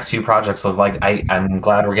what these next few projects look like. I'm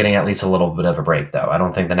glad we're getting at least a little bit of a break, though. I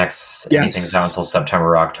don't think the next anything's out until September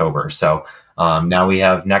or October. So now we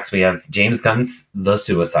have James Gunn's The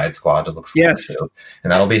Suicide Squad to look forward to.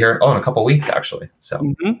 And that'll be here in a couple weeks, actually. So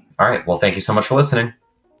all right. Well, thank you so much for listening.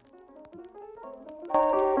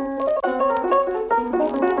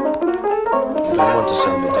 You want to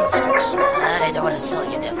sell me death sticks? I don't want to sell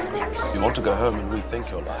you death sticks. You want to go home and rethink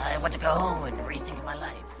your life? I want to go home and rethink